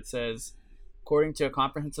it is, but it says, according to a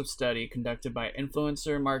comprehensive study conducted by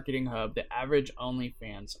Influencer Marketing Hub, the average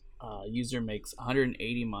OnlyFans user makes $180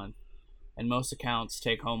 a month, and most accounts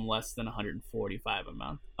take home less than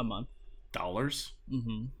 $145 a month. Dollars?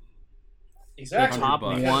 Mm-hmm. Exactly. The top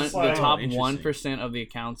 1% of the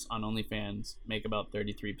accounts on OnlyFans make about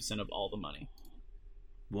 33% of all the money.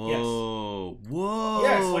 Whoa. Yes. Whoa.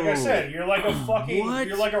 Yes, like I said, you're like a fucking,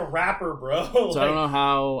 you're like a rapper, bro. So I don't know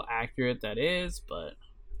how accurate that is, but...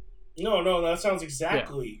 No, that sounds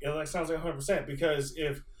exactly, that sounds like 100%, because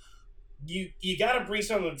if you gotta bring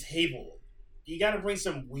something to the table, you gotta bring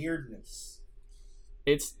some weirdness.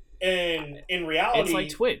 And in reality, it's like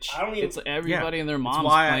Twitch. It's everybody and their moms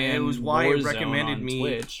playing. It was why it recommended on me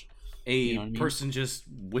Twitch. Person just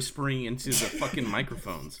whispering into the fucking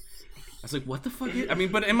microphones. I was like, what the fuck?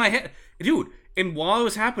 But in my head, dude, and while it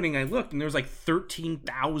was happening, I looked and there was like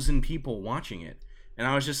 13,000 people watching it. And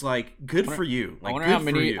I was just like, good for you. Like, I wonder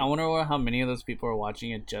how many of those people are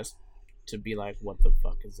watching it just to be like, what the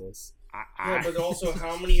fuck is this? Yeah, but also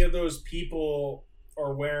how many of those people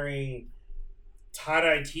are wearing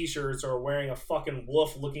tie-dye t-shirts or wearing a fucking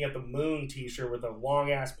wolf looking at the moon t-shirt with a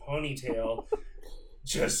long-ass ponytail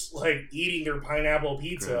just, like, eating their pineapple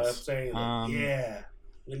pizza, saying, like, yeah,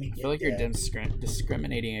 let me get I feel like you're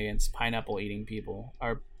discriminating against pineapple-eating people.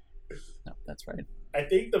 No, that's right. I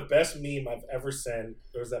think the best meme I've ever sent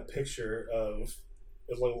was that picture of,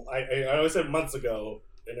 I always said months ago,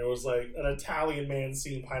 and it was like an Italian man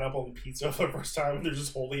seeing pineapple on pizza for the first time, and they're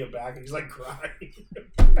just holding it back, and he's like crying.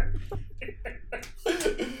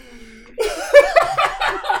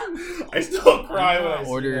 I still cry when I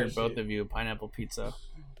order both of you pineapple pizza.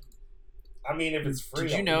 I mean, if it's free.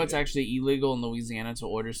 Did you know it's actually illegal in Louisiana to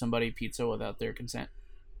order somebody pizza without their consent?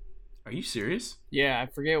 Are you serious? Yeah, I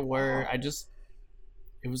forget where.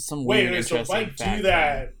 It was some weird interesting so if I do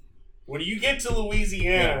that, when you get to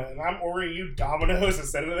Louisiana and I'm ordering you Domino's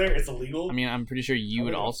instead of there, it's illegal? I mean, I'm pretty sure you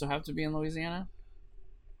would also have to be in Louisiana.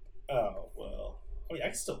 Oh, well. I mean, I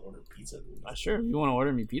can still order pizza. Sure, if you want to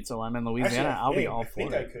order me pizza while I'm in Louisiana, I'll be all for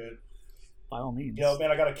it. I could. By all means. Yo,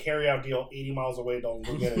 man, I got a carry-out deal 80 miles away. Don't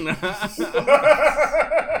go get it.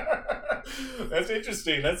 That's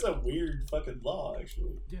interesting. That's a weird fucking law,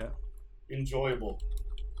 actually. Yeah. Enjoyable.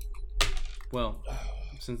 Well,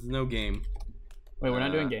 since there's no game. Wait, we're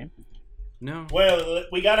not doing game? No. Well,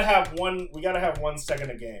 we gotta have one. We gotta have 1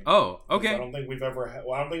 second a game. Oh, okay. I don't think we've ever had.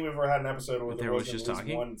 Well, I don't think we've ever had an episode where there was just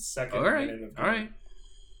talking. 1 second. All right. Minute of all right.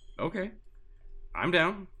 Okay. I'm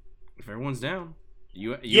down. If everyone's down,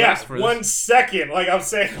 you asked for 1 second. Like I'm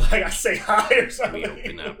saying, like I say hi or Let something. me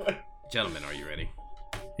open up. Gentlemen, are you ready?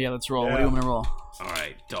 Yeah, let's roll. What do you want me to roll? All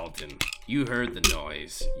right, Dalton. You heard the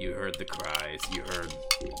noise. You heard the cries. You heard,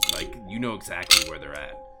 you know exactly where they're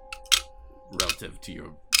at relative to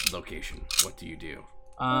your location. What do you do?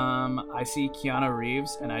 I see Keanu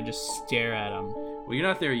Reeves, and I just stare at him. Well, you're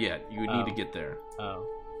not there yet. You would need to get there. Oh.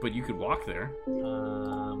 But you could walk there.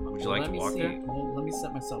 Would you like to walk there? Well, let me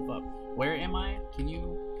set myself up. Where am I? Can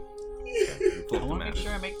you... I want to make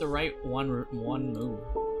sure I make the right one move.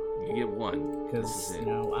 You get one. Because,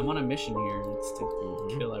 I'm on a mission here. It's to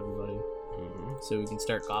kill everybody. So we can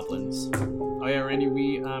start goblins. Oh yeah, Randy,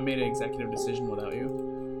 we made an executive decision without you.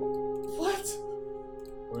 What?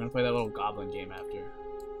 We're going to play that little goblin game after.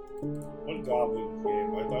 What goblin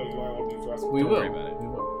game? I thought you might want to be dressed. We Don't will. worry about it. We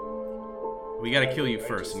will. We gotta kill you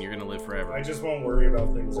first, and you're gonna live forever. I just won't worry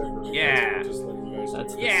about things ever. Yeah. Just let you guys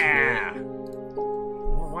That's do the it. Yeah!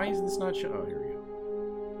 Well, why is this not show? Oh, here we go.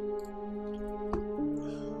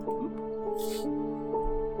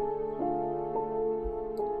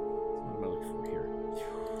 What am I looking for here?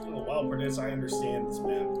 Well, Bernice, I understand this,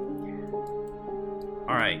 man.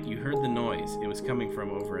 Alright, you heard the noise. It was coming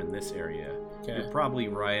from over in this area. Okay. You're probably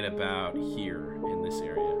right about here in this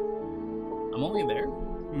area. I'm only there?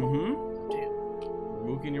 Mm-hmm. Damn. You're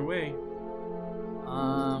mooking your way.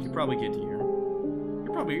 You could probably get to here.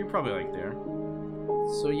 You're probably like there.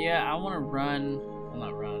 So yeah, I want to run. Well,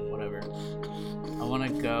 not run, whatever. I want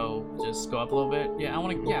to just go up a little bit. Yeah, I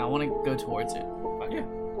want to go towards it. Fuck. Yeah.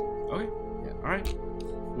 Okay. Yeah. All right.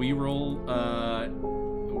 Will you roll?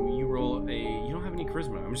 You don't have any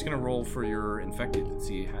charisma. I'm just gonna roll for your infected and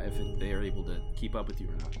see if they are able to keep up with you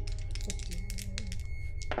or not.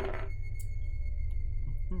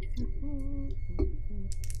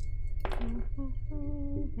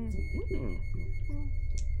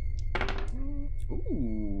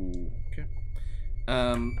 Ooh. Okay.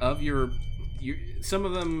 Of some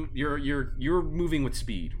of them, you're moving with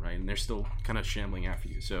speed, right? And they're still kind of shambling after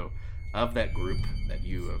you. So, of that group that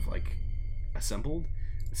you have assembled,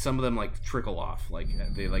 some of them trickle off,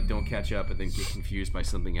 they don't catch up and then get confused by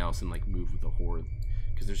something else and move with the horde,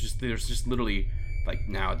 because there's just literally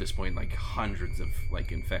now at this point hundreds of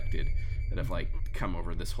infected that have come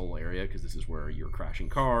over this whole area, because this is where you're crashing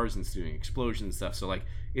cars and doing explosions and stuff. So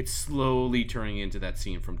it's slowly turning into that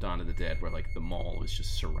scene from Dawn of the Dead where the mall is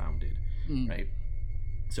just surrounded, right?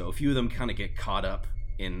 So a few of them kind of get caught up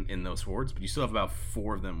in those hordes, but you still have about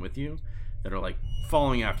 4 of them with you that are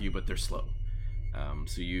following after you, but they're slow.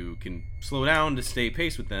 So you can slow down to stay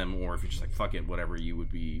pace with them, or if you're just fuck it, whatever, you would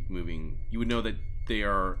be moving. You would know that they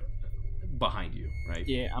are behind you, right?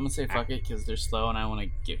 Yeah, I'm gonna say fuck it because they're slow and I want to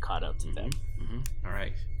get caught up to them. All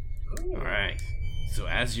right. All right. So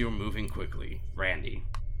as you're moving quickly, Randy,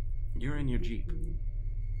 you're in your Jeep,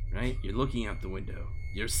 right? You're looking out the window.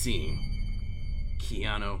 You're seeing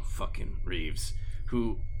Keanu fucking Reeves,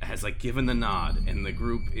 who has given the nod, and the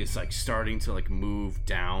group is starting to move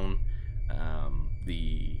down.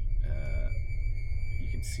 You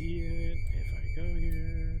can see it if I go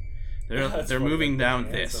here. They're moving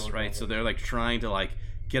down this, right? So they're trying to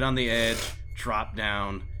get on the edge, drop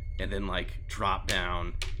down, and then drop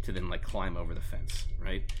down to then climb over the fence,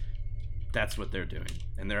 right? That's what they're doing,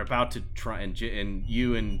 and they're about to try. And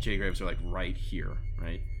you and Jay Graves are right here,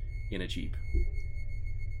 right, in a Jeep.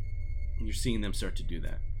 And you're seeing them start to do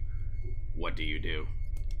that. What do you do,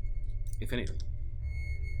 if anything?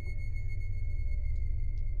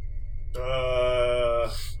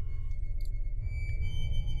 I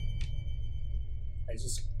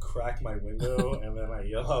just crack my window and then I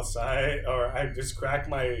yell outside, or I crack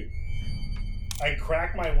my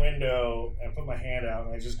window and put my hand out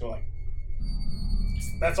and I just go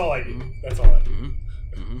that's all I do. That's all I do.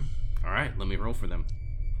 All right, let me roll for them.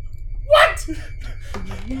 What?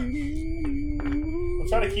 I'm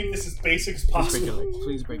trying to keep this as basic as possible.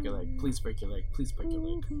 Please break your leg. Please break your leg. Please break your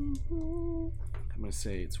leg. I'm gonna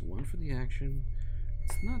say it's 1 for the action.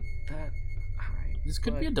 It's not that high. This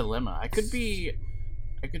could be a dilemma. I could be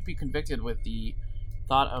convicted with the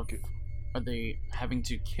thought of having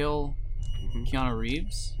to kill Keanu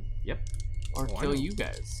Reeves. Yep. Or kill you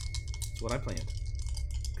guys. That's what I planned.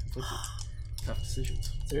 Conflicted. Tough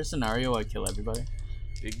decisions. Is there a scenario I kill everybody?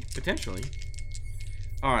 Potentially.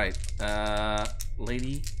 All right.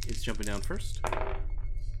 Lady is jumping down first.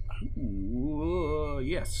 Ooh,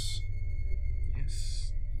 yes.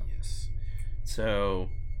 So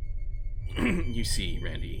you see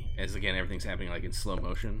Randy as again everything's happening in slow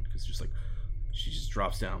motion, because just she just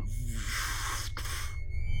drops down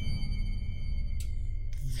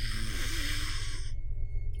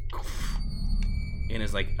and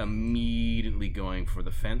is immediately going for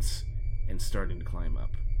the fence and starting to climb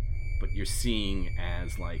up. But you're seeing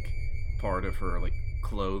as part of her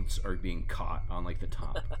clothes are being caught on like the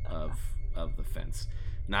top of the fence.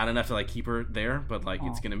 Not enough to like keep her there, but like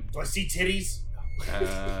it's gonna. Do I see titties?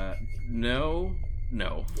 No.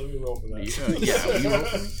 Let me roll for that. Yeah. You roll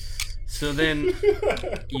for me? So then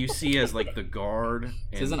you see as like the guard This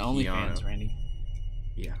and isn't OnlyFans, Randy.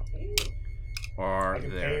 Yeah. Are I can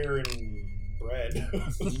there. pay her in bread.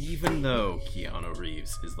 Even though Keanu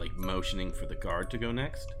Reeves is like motioning for the guard to go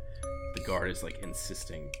next, the guard is like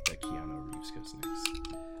insisting that Keanu Reeves goes next.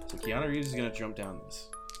 So Keanu Reeves is gonna jump down this.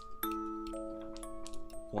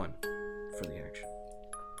 1 for the action.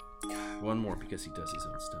 1 more because he does his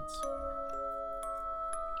own stunts.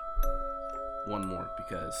 1 more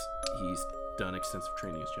because he's done extensive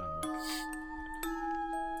training as John Wick.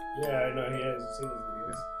 Yeah, I know he has. I've seen his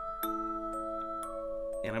videos.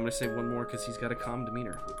 And I'm gonna say 1 more because he's got a calm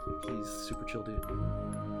demeanor. He's a super chill dude.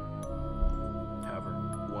 However,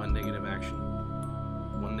 1 negative action,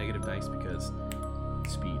 1 negative dice because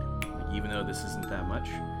speed. Like, even though this isn't that much,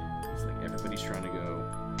 it's like everybody's trying to go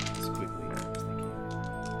as quickly as they can.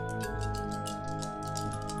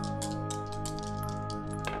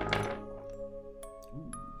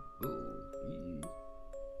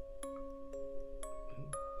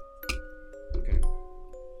 Okay.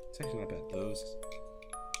 It's actually not bad. Those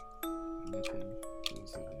over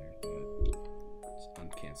there, it's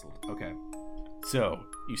uncancelled. Okay. So,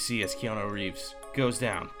 you see as Keanu Reeves goes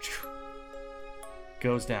down,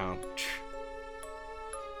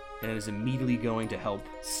 and is immediately going to help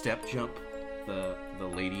step jump the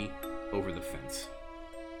lady over the fence.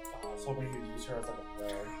 Oh, I was hoping you'd use her as like a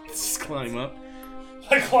rag. Just climb up.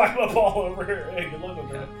 I climb up all over her. Hey, good luck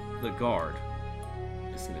with Yeah. that. The guard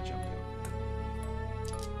is going to jump down.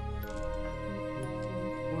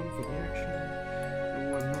 1 for the action,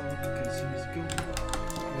 and 1 more because he's good.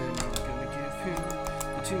 And I'm going to give him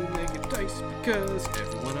the 2 negative dice because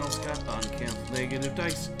everyone else got uncancelled negative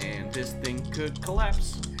dice, and this thing could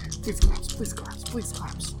collapse. Please collapse, please collapse, please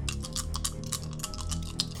collapse.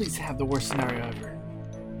 Please have the worst scenario ever.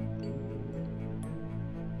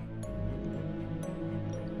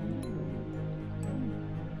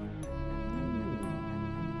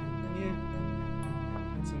 Yeah.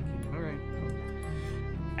 It's okay. Alright.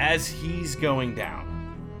 As he's going down,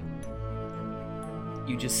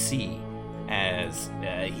 you just see as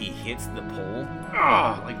he hits the pole,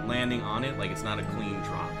 like landing on it, like it's not a clean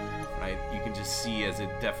drop, right? You can just see as it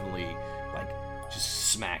definitely, like, just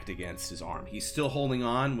smacked against his arm. He's still holding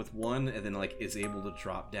on with 1 and then, like, is able to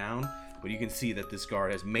drop down, but you can see that this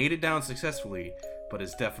guard has made it down successfully, but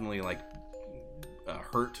is definitely, like,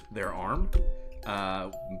 hurt their arm,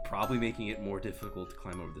 probably making it more difficult to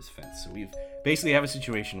climb over this fence. So we've basically have a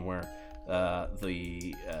situation where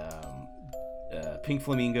the Pink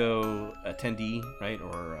Flamingo attendee, right,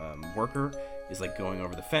 or worker is like going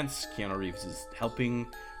over the fence. Keanu Reeves is helping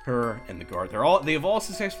her and the guard. They have all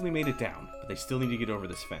successfully made it down, but they still need to get over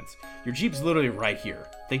this fence. Your Jeep's literally right here.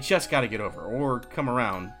 They just got to get over, or come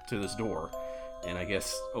around to this door, and I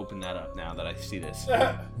guess open that up now that I see this.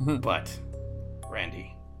 But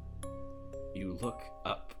Randy, you look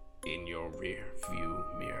up in your rear view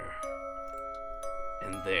mirror,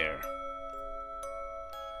 and there,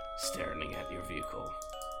 staring at your vehicle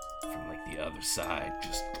from like the other side,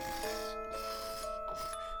 just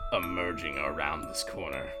emerging around this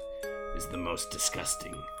corner, is the most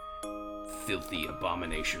disgusting, filthy,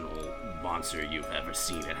 abominational monster you've ever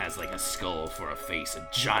seen. It has like a skull for a face, a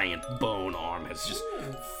giant bone arm has just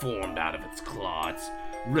formed out of its claw. Its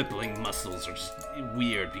rippling muscles are just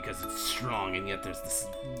weird because it's strong, and yet there's this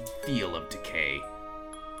feel of decay.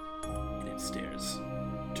 And it stares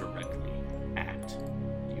directly at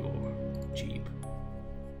your Jeep.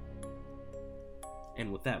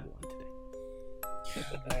 And with that, we'll end today.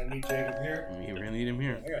 I need Jacob here. You really need him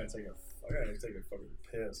here. I gotta take a fucking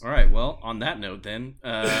piss. All right. Well, on that note, then,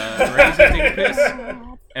 Randy's gonna take a piss.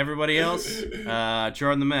 Everybody else,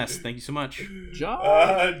 Jar in the Mess. Thank you so much.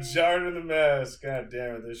 Jar in the Mess. God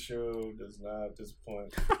damn it, this show does not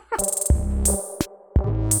disappoint.